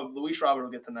 Luis Robert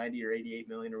will get to 90 or 88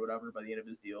 million or whatever by the end of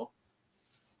his deal.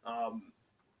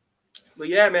 But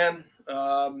yeah, man.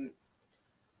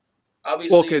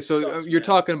 Obviously. Well, okay, so sucks, you're man.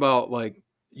 talking about like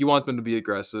you want them to be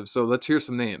aggressive. So let's hear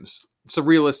some names. Some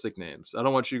realistic names. I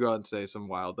don't want you to go out and say some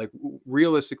wild. Like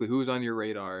realistically, who's on your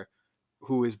radar?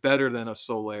 Who is better than a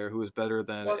Soler? Who is better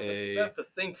than that's the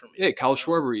thing for me. Yeah, Kyle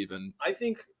Schwarber even. I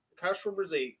think Kyle Schwarber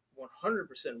is a 100%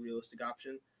 realistic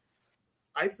option.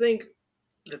 I think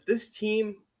that this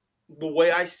team, the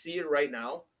way I see it right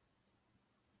now,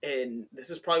 and this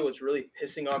is probably what's really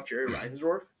pissing off Jerry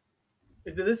Reinsdorf,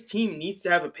 is that this team needs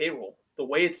to have a payroll. The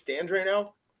way it stands right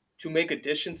now, to make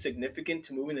additions significant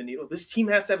to moving the needle, this team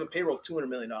has to have a payroll of $200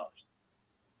 million.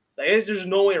 Like, there's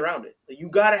no way around it. Like, you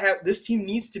got to have – this team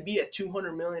needs to be at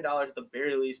 $200 million at the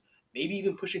very least, maybe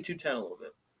even pushing 210 a little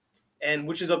bit. And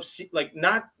which is like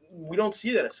not – we don't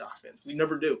see that as Sox fans. We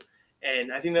never do.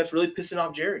 And I think that's really pissing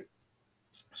off Jerry.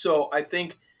 So I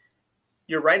think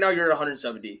right now you're at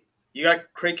 170. You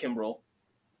got Craig Kimbrell.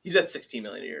 He's at $16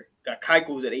 million a year. You got Keuchel,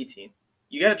 who's at 18.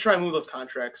 You got to try and move those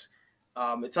contracts.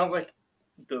 It sounds like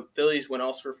the Phillies went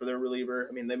elsewhere for their reliever.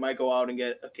 I mean, they might go out and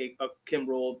get a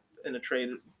Kimbrell in a trade,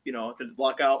 to the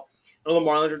lockout. I know the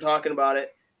Marlins are talking about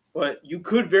it, but you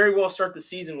could very well start the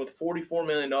season with $44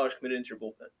 million committed into your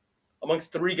bullpen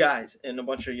amongst 3 guys and a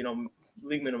bunch of,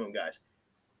 league minimum guys.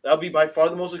 That'll be by far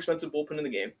the most expensive bullpen in the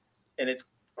game, and it's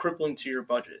crippling to your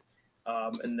budget.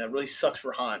 And that really sucks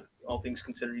for Hahn. All things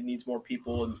considered, he needs more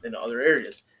people in other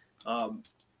areas. I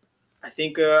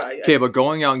think. But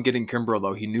going out and getting Kimbrel,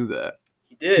 though, he knew that.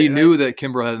 He did. He knew that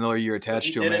Kimbrel had another year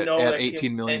attached to him at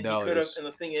 $18 million. And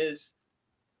the thing is,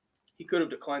 he could have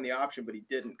declined the option, but he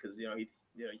didn't because you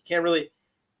can't really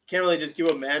just give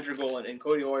up Madrigal and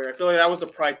Cody Hoyer. I feel like that was the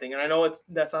pride thing, and I know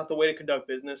that's not the way to conduct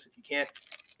business. If you can't,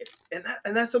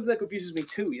 and that's something that confuses me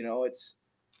too. It's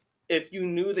if you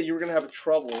knew that you were going to have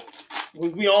trouble.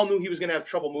 We all knew he was going to have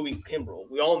trouble moving Kimbrel.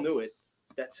 We all knew it.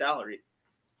 That salary.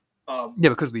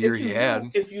 Because of the year he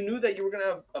had. If you knew that you were going to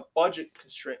have a budget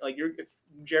constraint, if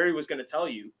Jerry was going to tell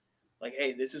you, like,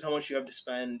 hey, this is how much you have to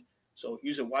spend, so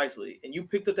use it wisely, and you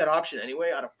picked up that option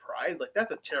anyway out of pride, like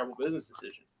that's a terrible business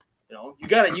decision. You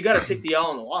gotta take the L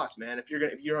on the loss, man. If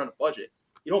you're on a budget,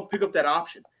 you don't pick up that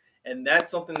option, and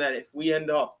that's something that if we end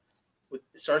up with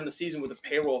starting the season with a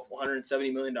payroll of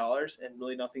 $170 million and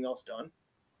really nothing else done,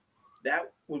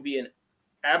 that would be an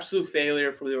absolute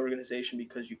failure for the organization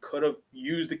because you could have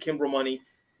used the Kimbrel money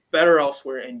better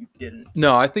elsewhere and you didn't.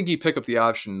 No, I think he'd pick up the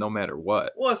option no matter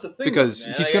what. Well, that's the thing. Because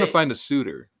he's going to find a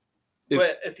suitor.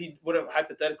 But if he would have,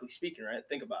 hypothetically speaking, right?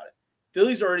 Think about it.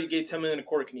 Phillies already gave $10 million a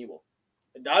quarter Knievel.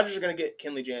 The Dodgers are going to get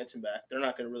Kenley Jansen back. They're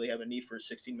not going to really have a need for a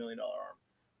 $16 million arm.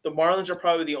 The Marlins are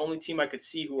probably the only team I could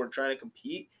see who are trying to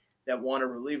compete that want a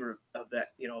reliever of that,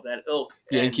 that ilk.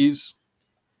 Yankees.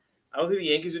 I don't think the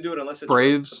Yankees would do it unless it's for a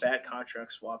Braves. bad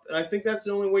contract swap. And I think that's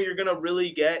the only way you're gonna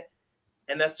really get,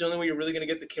 and that's the only way you're really gonna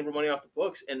get the Kimber money off the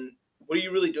books. And what are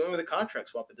you really doing with a contract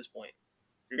swap at this point?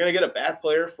 You're gonna get a bad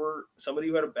player for somebody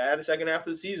who had a bad second half of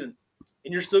the season,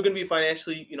 and you're still gonna be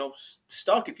financially,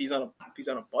 stuck if he's on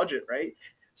a budget, right?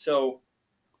 So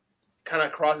kind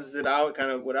of crosses it out, kind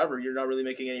of whatever. You're not really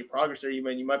making any progress there. You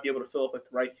might be able to fill up like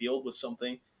the right field with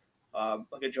something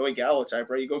like a Joey Gallo type,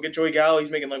 right? You go get Joey Gallo,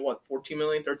 he's making like what, 14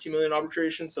 million, 13 million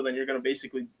arbitration. So then you're going to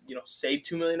basically, save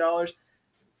 $2 million.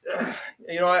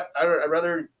 I'd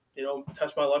rather,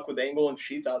 test my luck with Angle and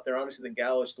Sheets out there, honestly, than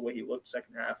Gallo, just the way he looked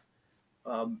second half.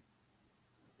 But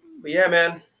yeah,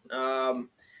 man,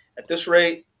 at this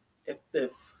rate, if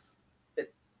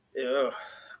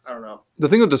I don't know. The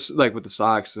thing with with the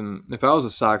Sox, and if I was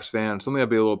a Sox fan, something I'd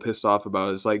be a little pissed off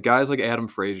about is like guys like Adam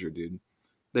Frazier, dude.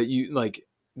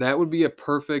 That would be a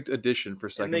perfect addition for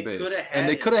second base. And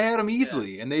they could have had him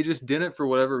easily, and they just didn't for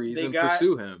whatever reason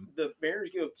pursue him. The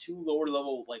Mariners gave up 2 lower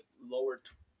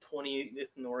 20th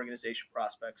in the organization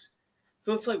prospects.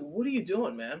 So it's like, what are you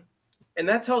doing, man? And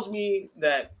that tells me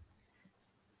that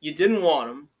you didn't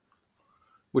want him.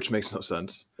 Which makes no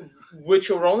sense. Which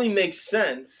will only make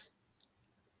sense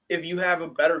if you have a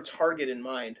better target in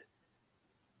mind.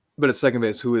 But at second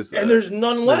base, who is that? And there's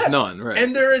none left. There's none, right.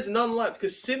 And there is none left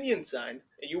because Simeon signed,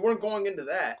 and you weren't going into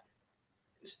that.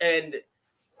 And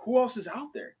who else is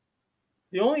out there?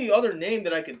 The only other name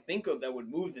that I can think of that would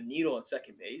move the needle at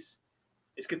second base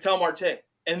is Ketel Marte.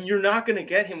 And you're not going to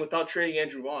get him without trading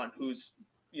Andrew Vaughn, who's,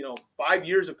 5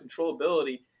 years of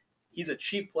controllability. He's a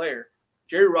cheap player.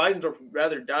 Jerry Reisendorf would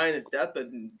rather die in his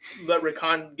deathbed than let Rick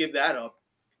Hahn give that up.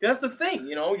 That's the thing,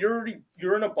 you're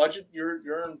in a budget,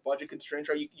 you're in budget constraints,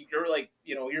 right? You're like,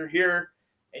 you're here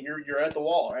and you're at the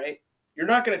wall, right? You're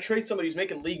not going to trade somebody who's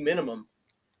making league minimum.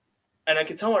 And I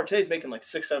can tell Marte is making like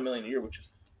 $6-7 million a year, which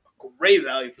is a great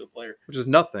value for the player. Which is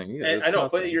nothing. Yeah, and I know,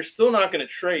 but you're still not going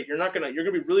to trade. You're going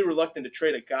to be really reluctant to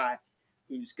trade a guy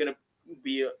who's going to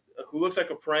be who looks like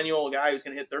a perennial guy who's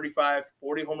going to hit 35,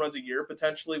 40 home runs a year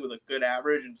potentially with a good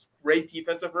average and great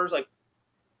defensive first. Like,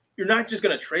 you're not just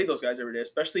going to trade those guys every day,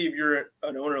 especially if you're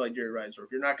an owner like Jerry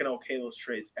Reinsdorf. You're not going to okay those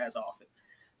trades as often.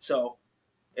 So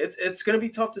it's going to be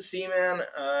tough to see, man.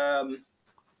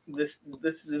 This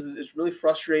is it's really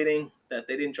frustrating that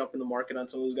they didn't jump in the market on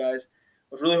some of those guys. I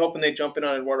was really hoping they'd jump in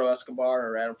on Eduardo Escobar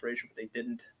or Adam Frazier, but they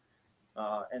didn't.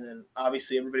 And then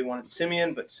obviously everybody wanted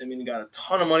Simeon, but Simeon got a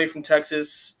ton of money from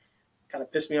Texas. Kind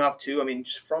of pissed me off too. I mean,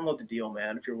 just front load the deal,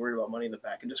 man. If you're worried about money in the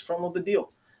back, and just front load the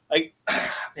deal. Like,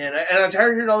 man, and I'm tired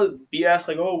of hearing all this BS.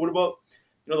 Like, oh, what about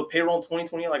the payroll in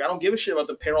 2028? Like, I don't give a shit about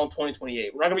the payroll in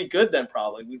 2028. We're not gonna be good then,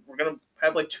 probably. We're gonna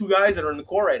have like 2 guys that are in the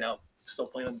core right now, still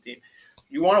playing on the team.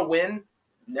 You want to win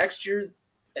next year,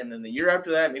 and then the year after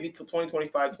that, maybe till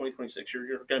 2025, 2026,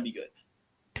 you're gonna be good.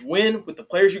 Win with the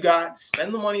players you got.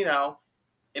 Spend the money now,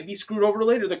 and be screwed over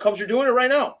later. The Cubs are doing it right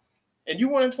now, and you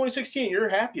won in 2016. You're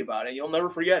happy about it. You'll never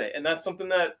forget it, and that's something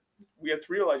that we have to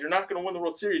realize. You're not gonna win the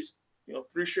World Series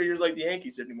 3 straight years like the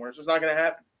Yankees did anymore. It's just not going to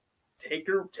happen. Take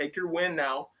your win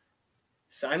now.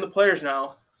 Sign the players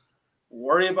now.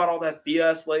 Worry about all that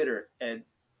BS later. And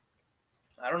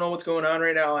I don't know what's going on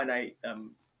right now, and I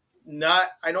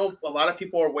know a lot of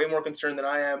people are way more concerned than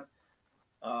I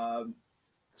am.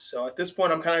 So at this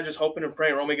point, I'm kind of just hoping and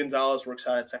praying Romy Gonzalez works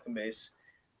out at second base.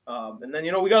 And then,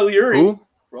 we got Leary. Who?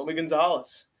 Romy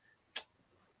Gonzalez.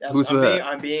 Who's that?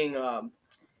 I'm being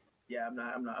yeah, I'm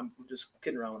not. I'm just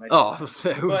kidding around when I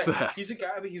say who's that? He's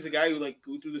a guy who like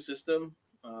blew through the system.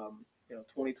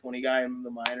 2020 guy in the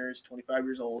minors, 25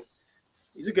 years old.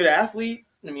 He's a good athlete.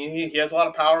 I mean, he has a lot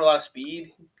of power, a lot of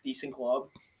speed, decent glove.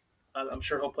 I'm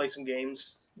sure he'll play some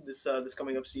games this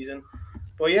coming up season.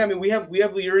 But yeah, I mean, we have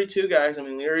Leary too, guys. I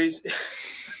mean, Leary's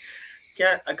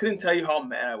I couldn't tell you how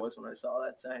mad I was when I saw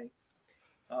that signing.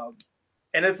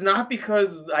 And it's not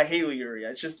because I hate Leary.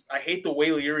 It's just I hate the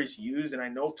way Leary's used, and I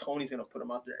know Tony's going to put him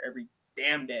out there every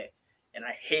damn day, and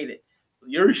I hate it.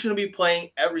 Leary shouldn't be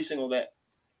playing every single day.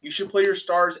 You should play your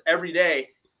stars every day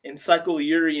and cycle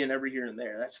Leary in every here and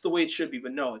there. That's the way it should be,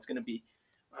 but no, it's going to be,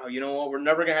 you know what, we're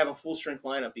never going to have a full-strength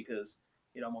lineup because,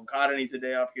 Moncada needs a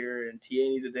day off here and TA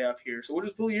needs a day off here. So we'll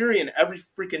just put Leary in every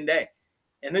freaking day.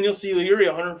 And then you'll see Leary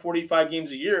 145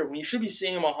 games a year when you should be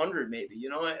seeing him 100 maybe,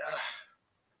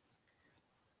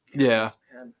 Yeah.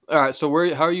 Man. All right. So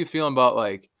how are you feeling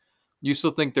about you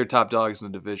still think they're top dogs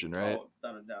in the division, right? Oh,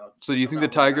 without a doubt. So do you think the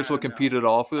Tigers will compete at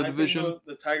all for the division? Think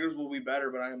the Tigers will be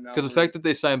better, but I am not. Because the fact that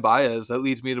they signed Baez, that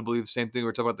leads me to believe the same thing we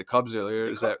were talking about the Cubs earlier,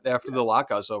 is that after the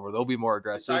lockout's over, they'll be more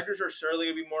aggressive. The Tigers are certainly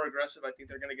going to be more aggressive. I think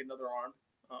they're going to get another arm,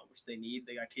 which they need.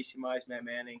 They got Casey Mize, Matt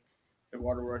Manning,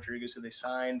 Eduardo Rodriguez, who they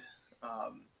signed.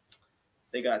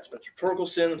 They got Spencer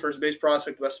Torkelson, first base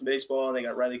prospect, the best in baseball, and they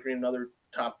got Riley Green, another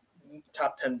top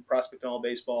 10 prospect in all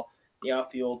baseball. The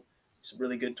outfield, he's a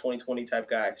really good 2020 type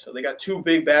guy. So they got two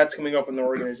big bats coming up in the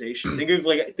organization.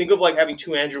 Think of like having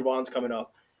two Andrew Vaughns coming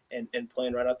up and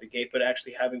playing right out the gate, but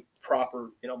actually having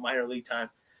proper minor league time.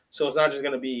 So it's not just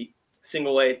going to be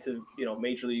single A to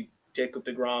major league Jacob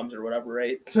DeGroms or whatever,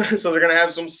 right? So they're going to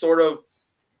have some sort of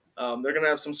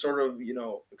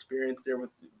experience there with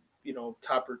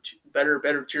top or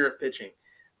better tier of pitching.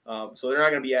 So they're not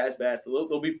going to be as bad. So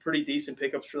they'll be pretty decent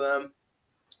pickups for them.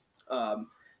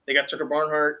 They got Tucker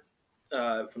Barnhart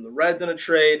from the Reds in a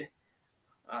trade.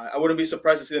 I wouldn't be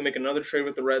surprised to see them make another trade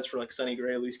with the Reds for like Sonny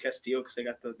Gray, Luis Castillo, because they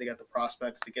got the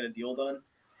prospects to get a deal done.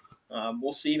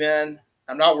 We'll see, man.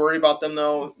 I'm not worried about them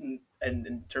though,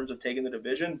 in terms of taking the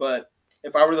division. But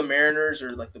if I were the Mariners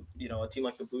or like a team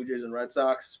like the Blue Jays and Red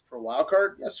Sox for a wild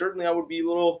card, yeah, certainly I would be a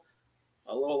little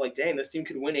like, dang, this team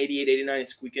could win 88, 89 and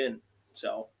squeak in.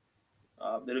 So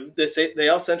the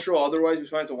AL Central, otherwise, we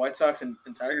find the White Sox and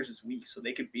Tigers this week, so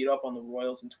they could beat up on the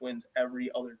Royals and Twins every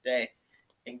other day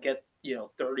and get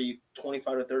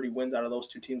 25 to 30 wins out of those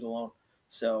two teams alone.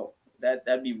 So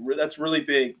that's really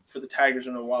big for the Tigers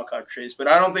in a wild card chase. But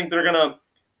I don't think they're gonna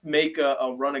make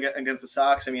a run against the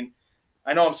Sox. I mean,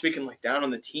 I know I'm speaking like down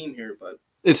on the team here, but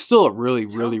it's still a really,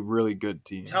 really good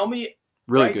team. Tell me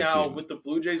really right good now, team. With the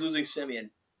Blue Jays losing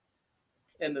Simeon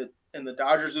and the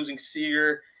Dodgers losing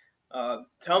Seager,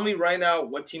 tell me right now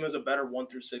what team has a better 1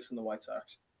 through 6 than the White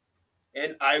Sox.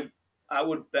 And I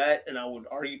would bet and I would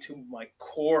argue to my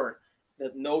core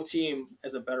that no team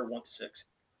has a better 1 to 6.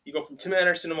 You go from Tim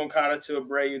Anderson to Moncada to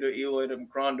Abreu to Eloy to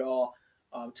Grandal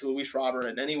to Luis Robert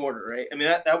in any order, right? I mean,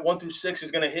 that 1 through 6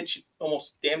 is going to hit you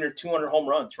almost damn near 200 home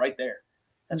runs right there.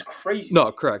 That's crazy.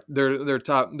 No, correct. They're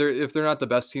top. If they're not the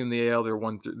best team in the AL,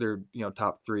 they're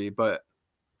top 3. But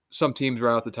some teams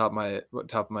right off the top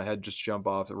of my head just jump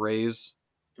off. The Rays.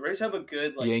 The Rays have a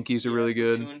good the Yankees are really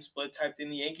good. Platoon split type thing.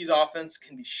 The Yankees offense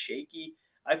can be shaky.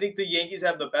 I think the Yankees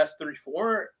have the best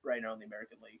 3-4 right now in the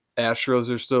American League. Astros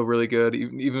are still really good,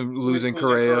 even losing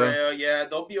Correa. Yeah,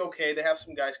 they'll be okay. They have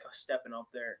some guys stepping up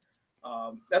there.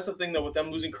 That's the thing, though, with them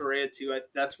losing Correa, too.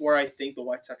 That's where I think the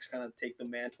White Sox kind of take the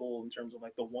mantle in terms of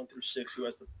like the 1 through 6, who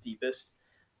has the deepest.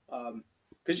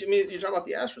 Because you're talking about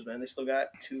the Astros, man. They still got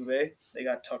Tuve. They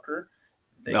got Tucker.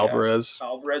 They Alvarez. got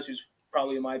Alvarez, who's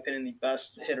probably, in my opinion, the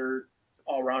best hitter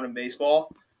all around in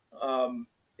baseball.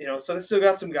 So they still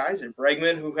got some guys there.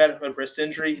 Bregman, who had a wrist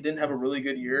injury, he didn't have a really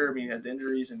good year. I mean, he had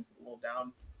injuries and a little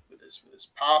down with his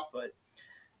pop, but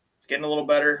it's getting a little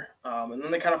better. And then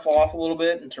they kind of fall off a little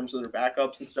bit in terms of their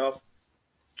backups and stuff.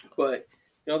 But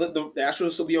the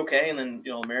Astros will be okay, and then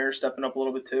the Mariners stepping up a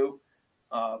little bit too.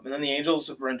 And then the Angels,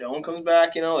 if Rendon comes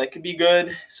back, they could be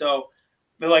good. So,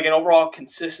 but like an overall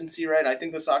consistency, right? I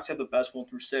think the Sox have the best 1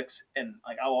 through 6, and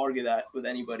like I'll argue that with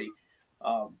anybody.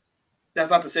 That's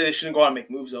not to say they shouldn't go out and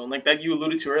make moves though. And like that you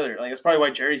alluded to earlier, like that's probably why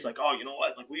Jerry's like, oh, you know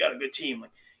what? Like we got a good team.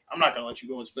 Like I'm not gonna let you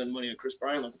go and spend money on Chris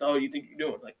Bryant. Like, what the hell do you think you're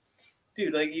doing? Like,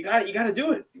 dude, like you got to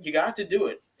do it. You got to do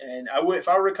it. And if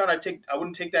I were to I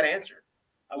wouldn't take that answer.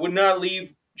 I would not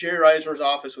leave Jerry Reiser's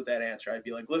office with that answer. I'd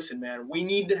be like, listen, man, we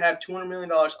need to have $200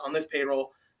 million on this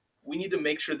payroll. We need to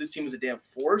make sure this team is a damn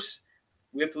force.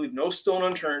 We have to leave no stone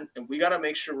unturned, and we got to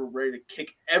make sure we're ready to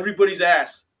kick everybody's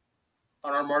ass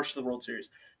on our march to the World Series.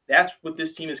 That's what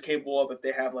this team is capable of if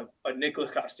they have like a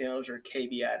Nicholas Castellanos or a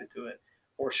KB added to it,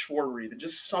 or Schwarber even,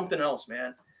 just something else,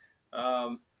 man.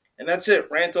 And that's it.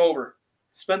 Rant over.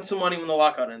 Spend some money when the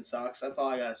lockout ends, Sox. That's all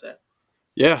I got to say.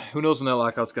 Yeah, who knows when that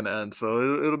lockout's going to end.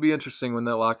 So it'll be interesting when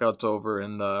that lockout's over.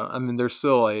 And, I mean, there's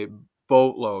still a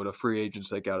boatload of free agents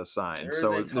that got to sign.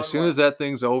 So as soon as that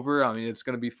thing's over, I mean, it's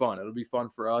going to be fun. It'll be fun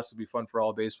for us. It'll be fun for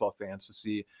all baseball fans to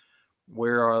see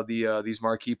where are these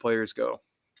marquee players go.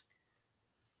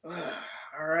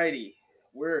 All righty.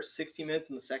 We're 60 minutes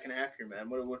in the second half here, man.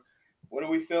 What are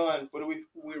we feeling?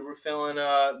 We were feeling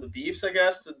the beefs, I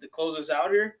guess, to close us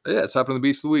out here? Yeah, it's happening the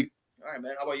beefs of the week. All right,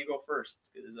 man. How about you go first?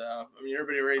 Because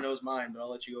everybody already knows mine, but I'll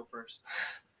let you go first.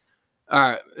 All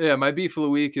right. Yeah, my beef of the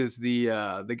week is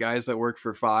the guys that work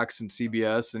for Fox and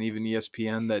CBS and even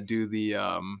ESPN that do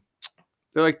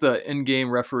they're like the in-game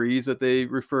referees that they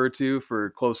refer to for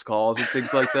close calls and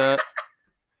things like that.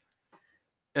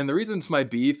 And the reason it's my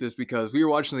beef is because we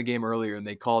were watching the game earlier and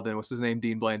they called in, what's his name,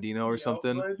 Dean Blandino or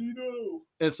something. Blandino.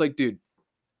 And it's like, dude,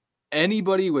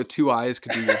 anybody with 2 eyes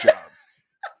could do your job.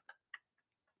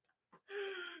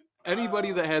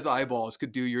 Anybody that has eyeballs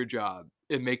could do your job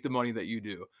and make the money that you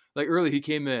do. Like early, he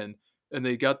came in and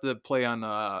they got the play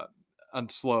on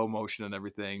slow motion and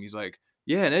everything. He's like,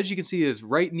 yeah, and as you can see, his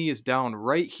right knee is down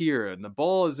right here, and the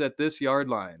ball is at this yard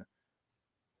line.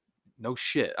 No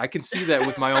shit. I can see that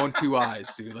with my own 2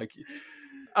 eyes, dude, like,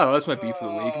 oh, that's my beef for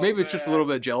the week. Oh Maybe it's just a little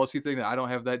man, bit of jealousy thing that I don't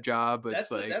have that job, but it's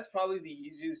like that's probably the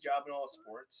easiest job in all of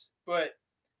sports. But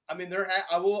I mean,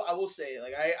 I will say,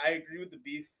 like, I agree with the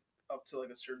beef up to like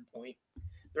a certain point.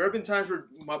 There have been times where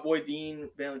my boy Dean,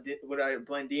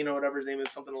 Blandino, whatever his name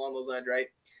is, something along those lines, right?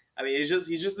 I mean, he's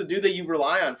just the dude that you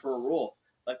rely on for a rule.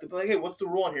 Like, to be like, hey, what's the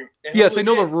rule on here? And he'll yes, I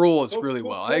know the legit rules really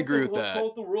well. I agree with he'll that.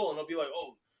 quote the rule, and he'll be like,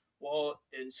 oh, well,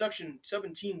 in section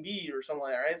 17B or something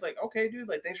like that, right? It's like, okay, dude,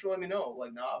 like, thanks for letting me know.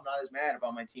 Like, no, I'm not as mad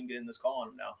about my team getting this call on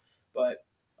him now. But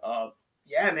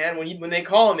yeah, man, when they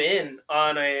call him in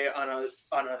on a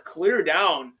clear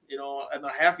down, you know, at the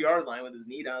half-yard line with his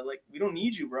knee down, like, we don't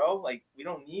need you, bro. Like, we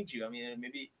don't need you. I mean,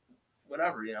 maybe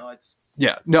whatever, you know.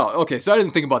 Yeah, It's no, just okay, so I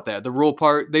didn't think about that. The rule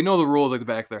part, they know the rules like the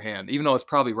back of their hand, even though it's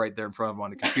probably right there in front of them on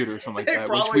the computer or something like they that, which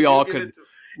probably do give it to him.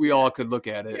 we Yeah, all could look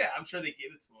at it. yeah, I'm sure they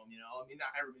give it to him. You know, I mean, not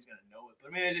everybody's gonna know it, but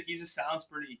I mean, he just sounds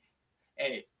pretty.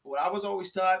 Hey, what I was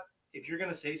always taught: if you're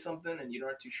gonna say something and you're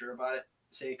not too sure about it,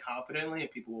 say it confidently,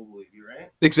 and people will believe you,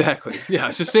 right? Exactly. Yeah,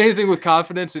 just say anything with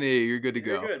confidence and you're good to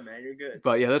You're go. good, man. You're good.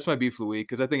 But yeah, that's my beef of the week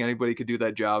because I think anybody could do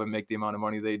that job and make the amount of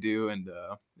money they do, and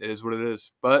it is what it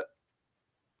is. But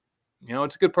you know,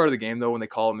 it's a good part of the game though when they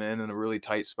call them in a really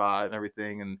tight spot and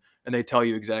everything, and they tell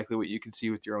you exactly what you can see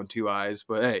with your own 2 eyes.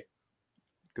 But hey,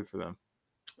 good for them.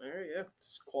 All right, yeah,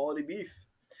 it's quality beef.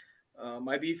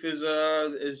 My beef is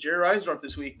Jerry Reisdorf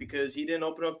this week because he didn't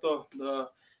open up the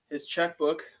his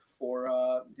checkbook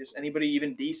for just anybody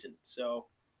even decent. So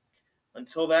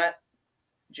until that,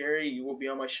 Jerry, you will be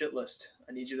on my shit list.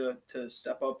 I need you to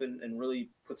step up and really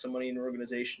put some money in your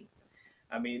organization.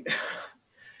 I mean,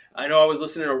 I know I was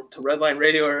listening to Redline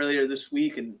Radio earlier this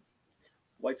week, and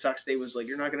White Sox Day was like,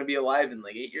 you're not going to be alive in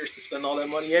like 8 years to spend all that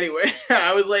money anyway.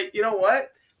 I was like, you know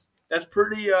what? That's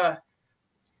pretty.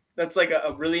 That's like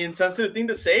a really insensitive thing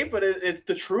to say, but it's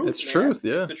the truth, It's man. truth,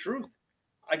 yeah. It's the truth.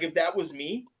 Like, if that was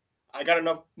me, I got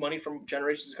enough money from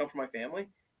generations to come from my family.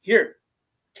 Here,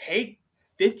 take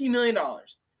 $50 million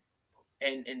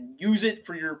and use it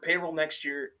for your payroll next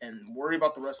year and worry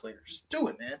about the rest later. Just do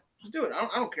it, man. Just do it. I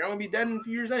don't care. I'm gonna be dead in a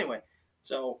few years anyway.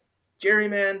 So, Jerry,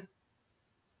 man,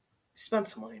 spend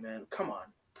some money, man. Come on.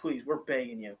 Please, we're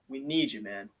begging you. We need you,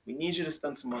 man. We need you to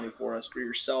spend some money for us, for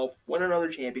yourself. Win another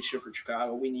championship for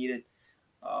Chicago. We need it.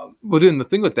 Well, then the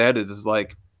thing with that is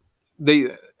like they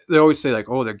they always say like,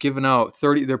 oh, they're giving out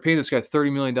 30, they're paying this guy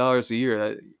 $30 million a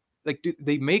year. Like, dude,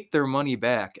 they make their money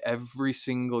back every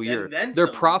single year. And then They're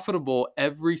some. profitable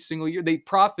every single year. They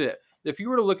profit. If you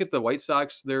were to look at the White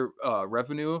Sox, their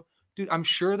revenue, dude, I'm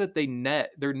sure that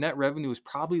their net revenue is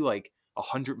probably like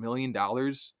 $100 million.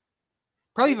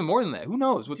 Probably even more than that. Who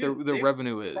knows what Dude, their they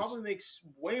revenue is? probably makes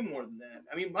way more than that.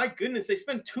 I mean, my goodness, they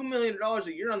spend $2 million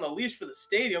a year on the lease for the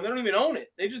stadium. They don't even own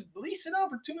it. They just lease it out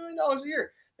for $2 million a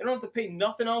year. They don't have to pay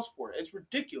nothing else for it. It's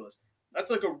ridiculous. That's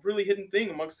like a really hidden thing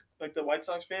amongst like the White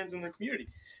Sox fans in their community.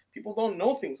 People don't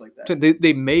know things like that. So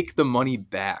they make the money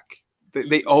back.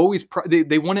 They always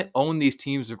they wouldn't own these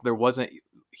teams if there wasn't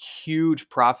huge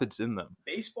profits in them.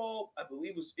 Baseball, I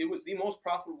believe, was the most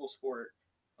profitable sport.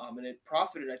 And it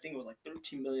profited, I think it was like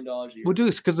 $13 million a year. Well,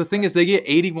 dude, because the thing is, they get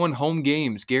 81 home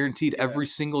games guaranteed every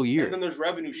single year. And then there's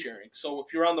revenue sharing. So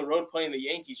if you're on the road playing the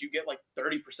Yankees, you get like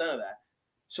 30% of that.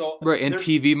 So right, and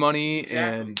TV money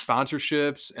and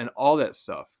sponsorships and all that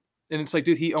stuff. And it's like,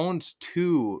 dude, he owns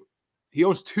two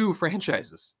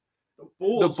franchises.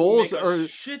 The Bulls are a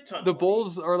shit ton. The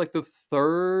Bulls are like the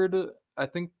third. I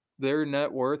think their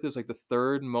net worth is like the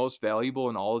third most valuable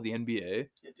in all of the NBA.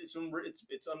 It's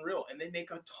unreal, and they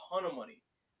make a ton of money,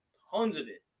 tons of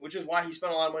it. Which is why he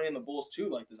spent a lot of money on the Bulls too,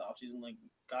 like this offseason. Like,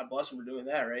 God bless him for doing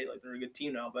that, right? Like, they're a good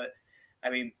team now. But I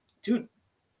mean, dude,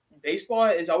 baseball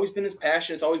has always been his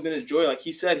passion. It's always been his joy. Like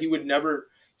he said, he would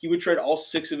trade all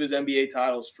 6 of his NBA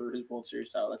titles for his World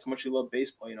Series title. That's how much he loved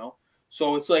baseball, you know.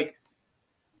 So it's like,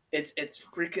 it's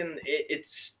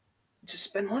just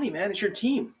spend money, man. It's your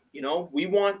team. You know, we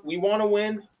want to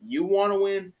win. You want to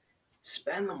win.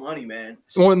 Spend the money, man.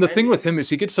 Well, and the thing with him is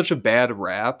he gets such a bad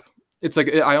rap. It's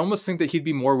like, I almost think that he'd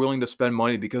be more willing to spend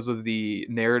money because of the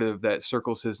narrative that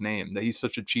circles his name, that he's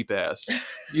such a cheap ass.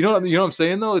 You know what I'm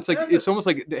saying though? It's like, it's almost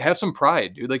like, have some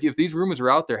pride, dude. Like, if these rumors are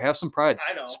out there, have some pride.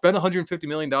 I know. Spend $150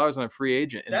 million on a free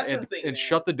agent and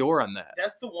shut the door on that.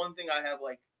 That's the one thing I have.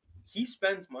 Like, he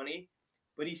spends money,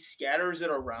 but he scatters it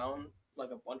around like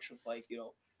a bunch of, like, you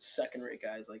know, second-rate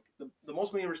guys. Like, the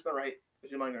most money he ever spent, right,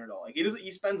 is Yamani Grandal. Like, he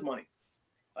spends money.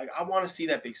 Like, I want to see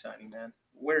that big signing, man.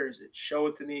 Where is it? Show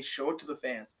it to me. Show it to the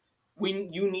fans.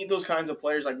 You need those kinds of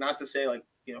players. Like, not to say, like,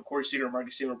 you know, Corey Seager and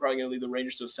Marcus Stroman are probably going to lead the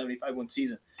Rangers to a 75-win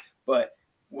season. But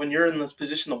when you're in this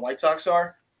position the White Sox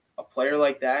are, a player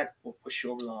like that will push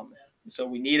you over the hump, man. So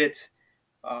we need it.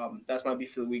 That's my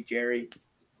beef for the week, Jerry.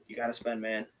 You got to spend,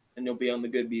 man, and you'll be on the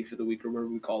good beef for the week, or whatever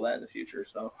we call that in the future.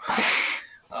 So,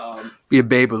 Be a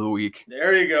babe of the week.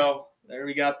 there you go. There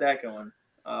we got that going.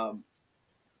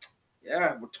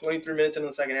 Yeah, we're 23 minutes into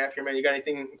the second half here, man. You got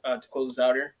anything to close us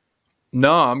out here?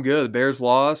 No, I'm good. The Bears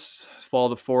lost,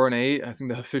 fall to 4-8. I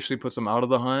think that officially puts them out of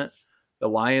the hunt. The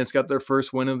Lions got their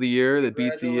first win of the year. They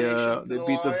beat Congratulations to the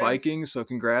the Lions. Vikings. So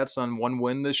congrats on one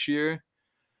win this year.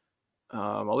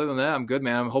 Other than that, I'm good,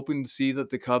 man. I'm hoping to see that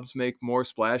the Cubs make more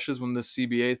splashes when this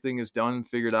CBA thing is done and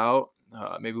figured out.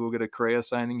 Maybe we'll get a Correa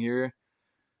signing here.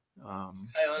 I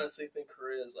honestly think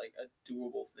Correa is like a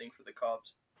doable thing for the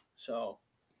Cubs. So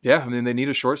yeah, I mean they need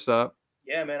a shortstop.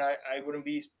 yeah, man, I wouldn't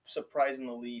be surprised in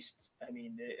the least. I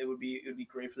mean, it would be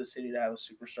great for the city to have a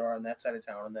superstar on that side of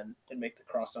town, and then it'd make the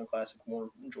Crosstown Classic more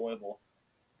enjoyable.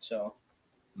 So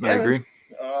yeah, I agree.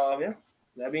 yeah.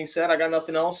 That being said, I got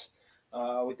nothing else.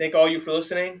 We thank all you for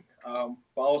listening.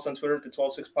 Follow us on Twitter at the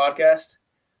 126 Podcast.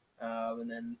 And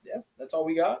then, yeah, that's all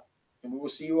we got. And we will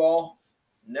see you all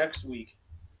next week.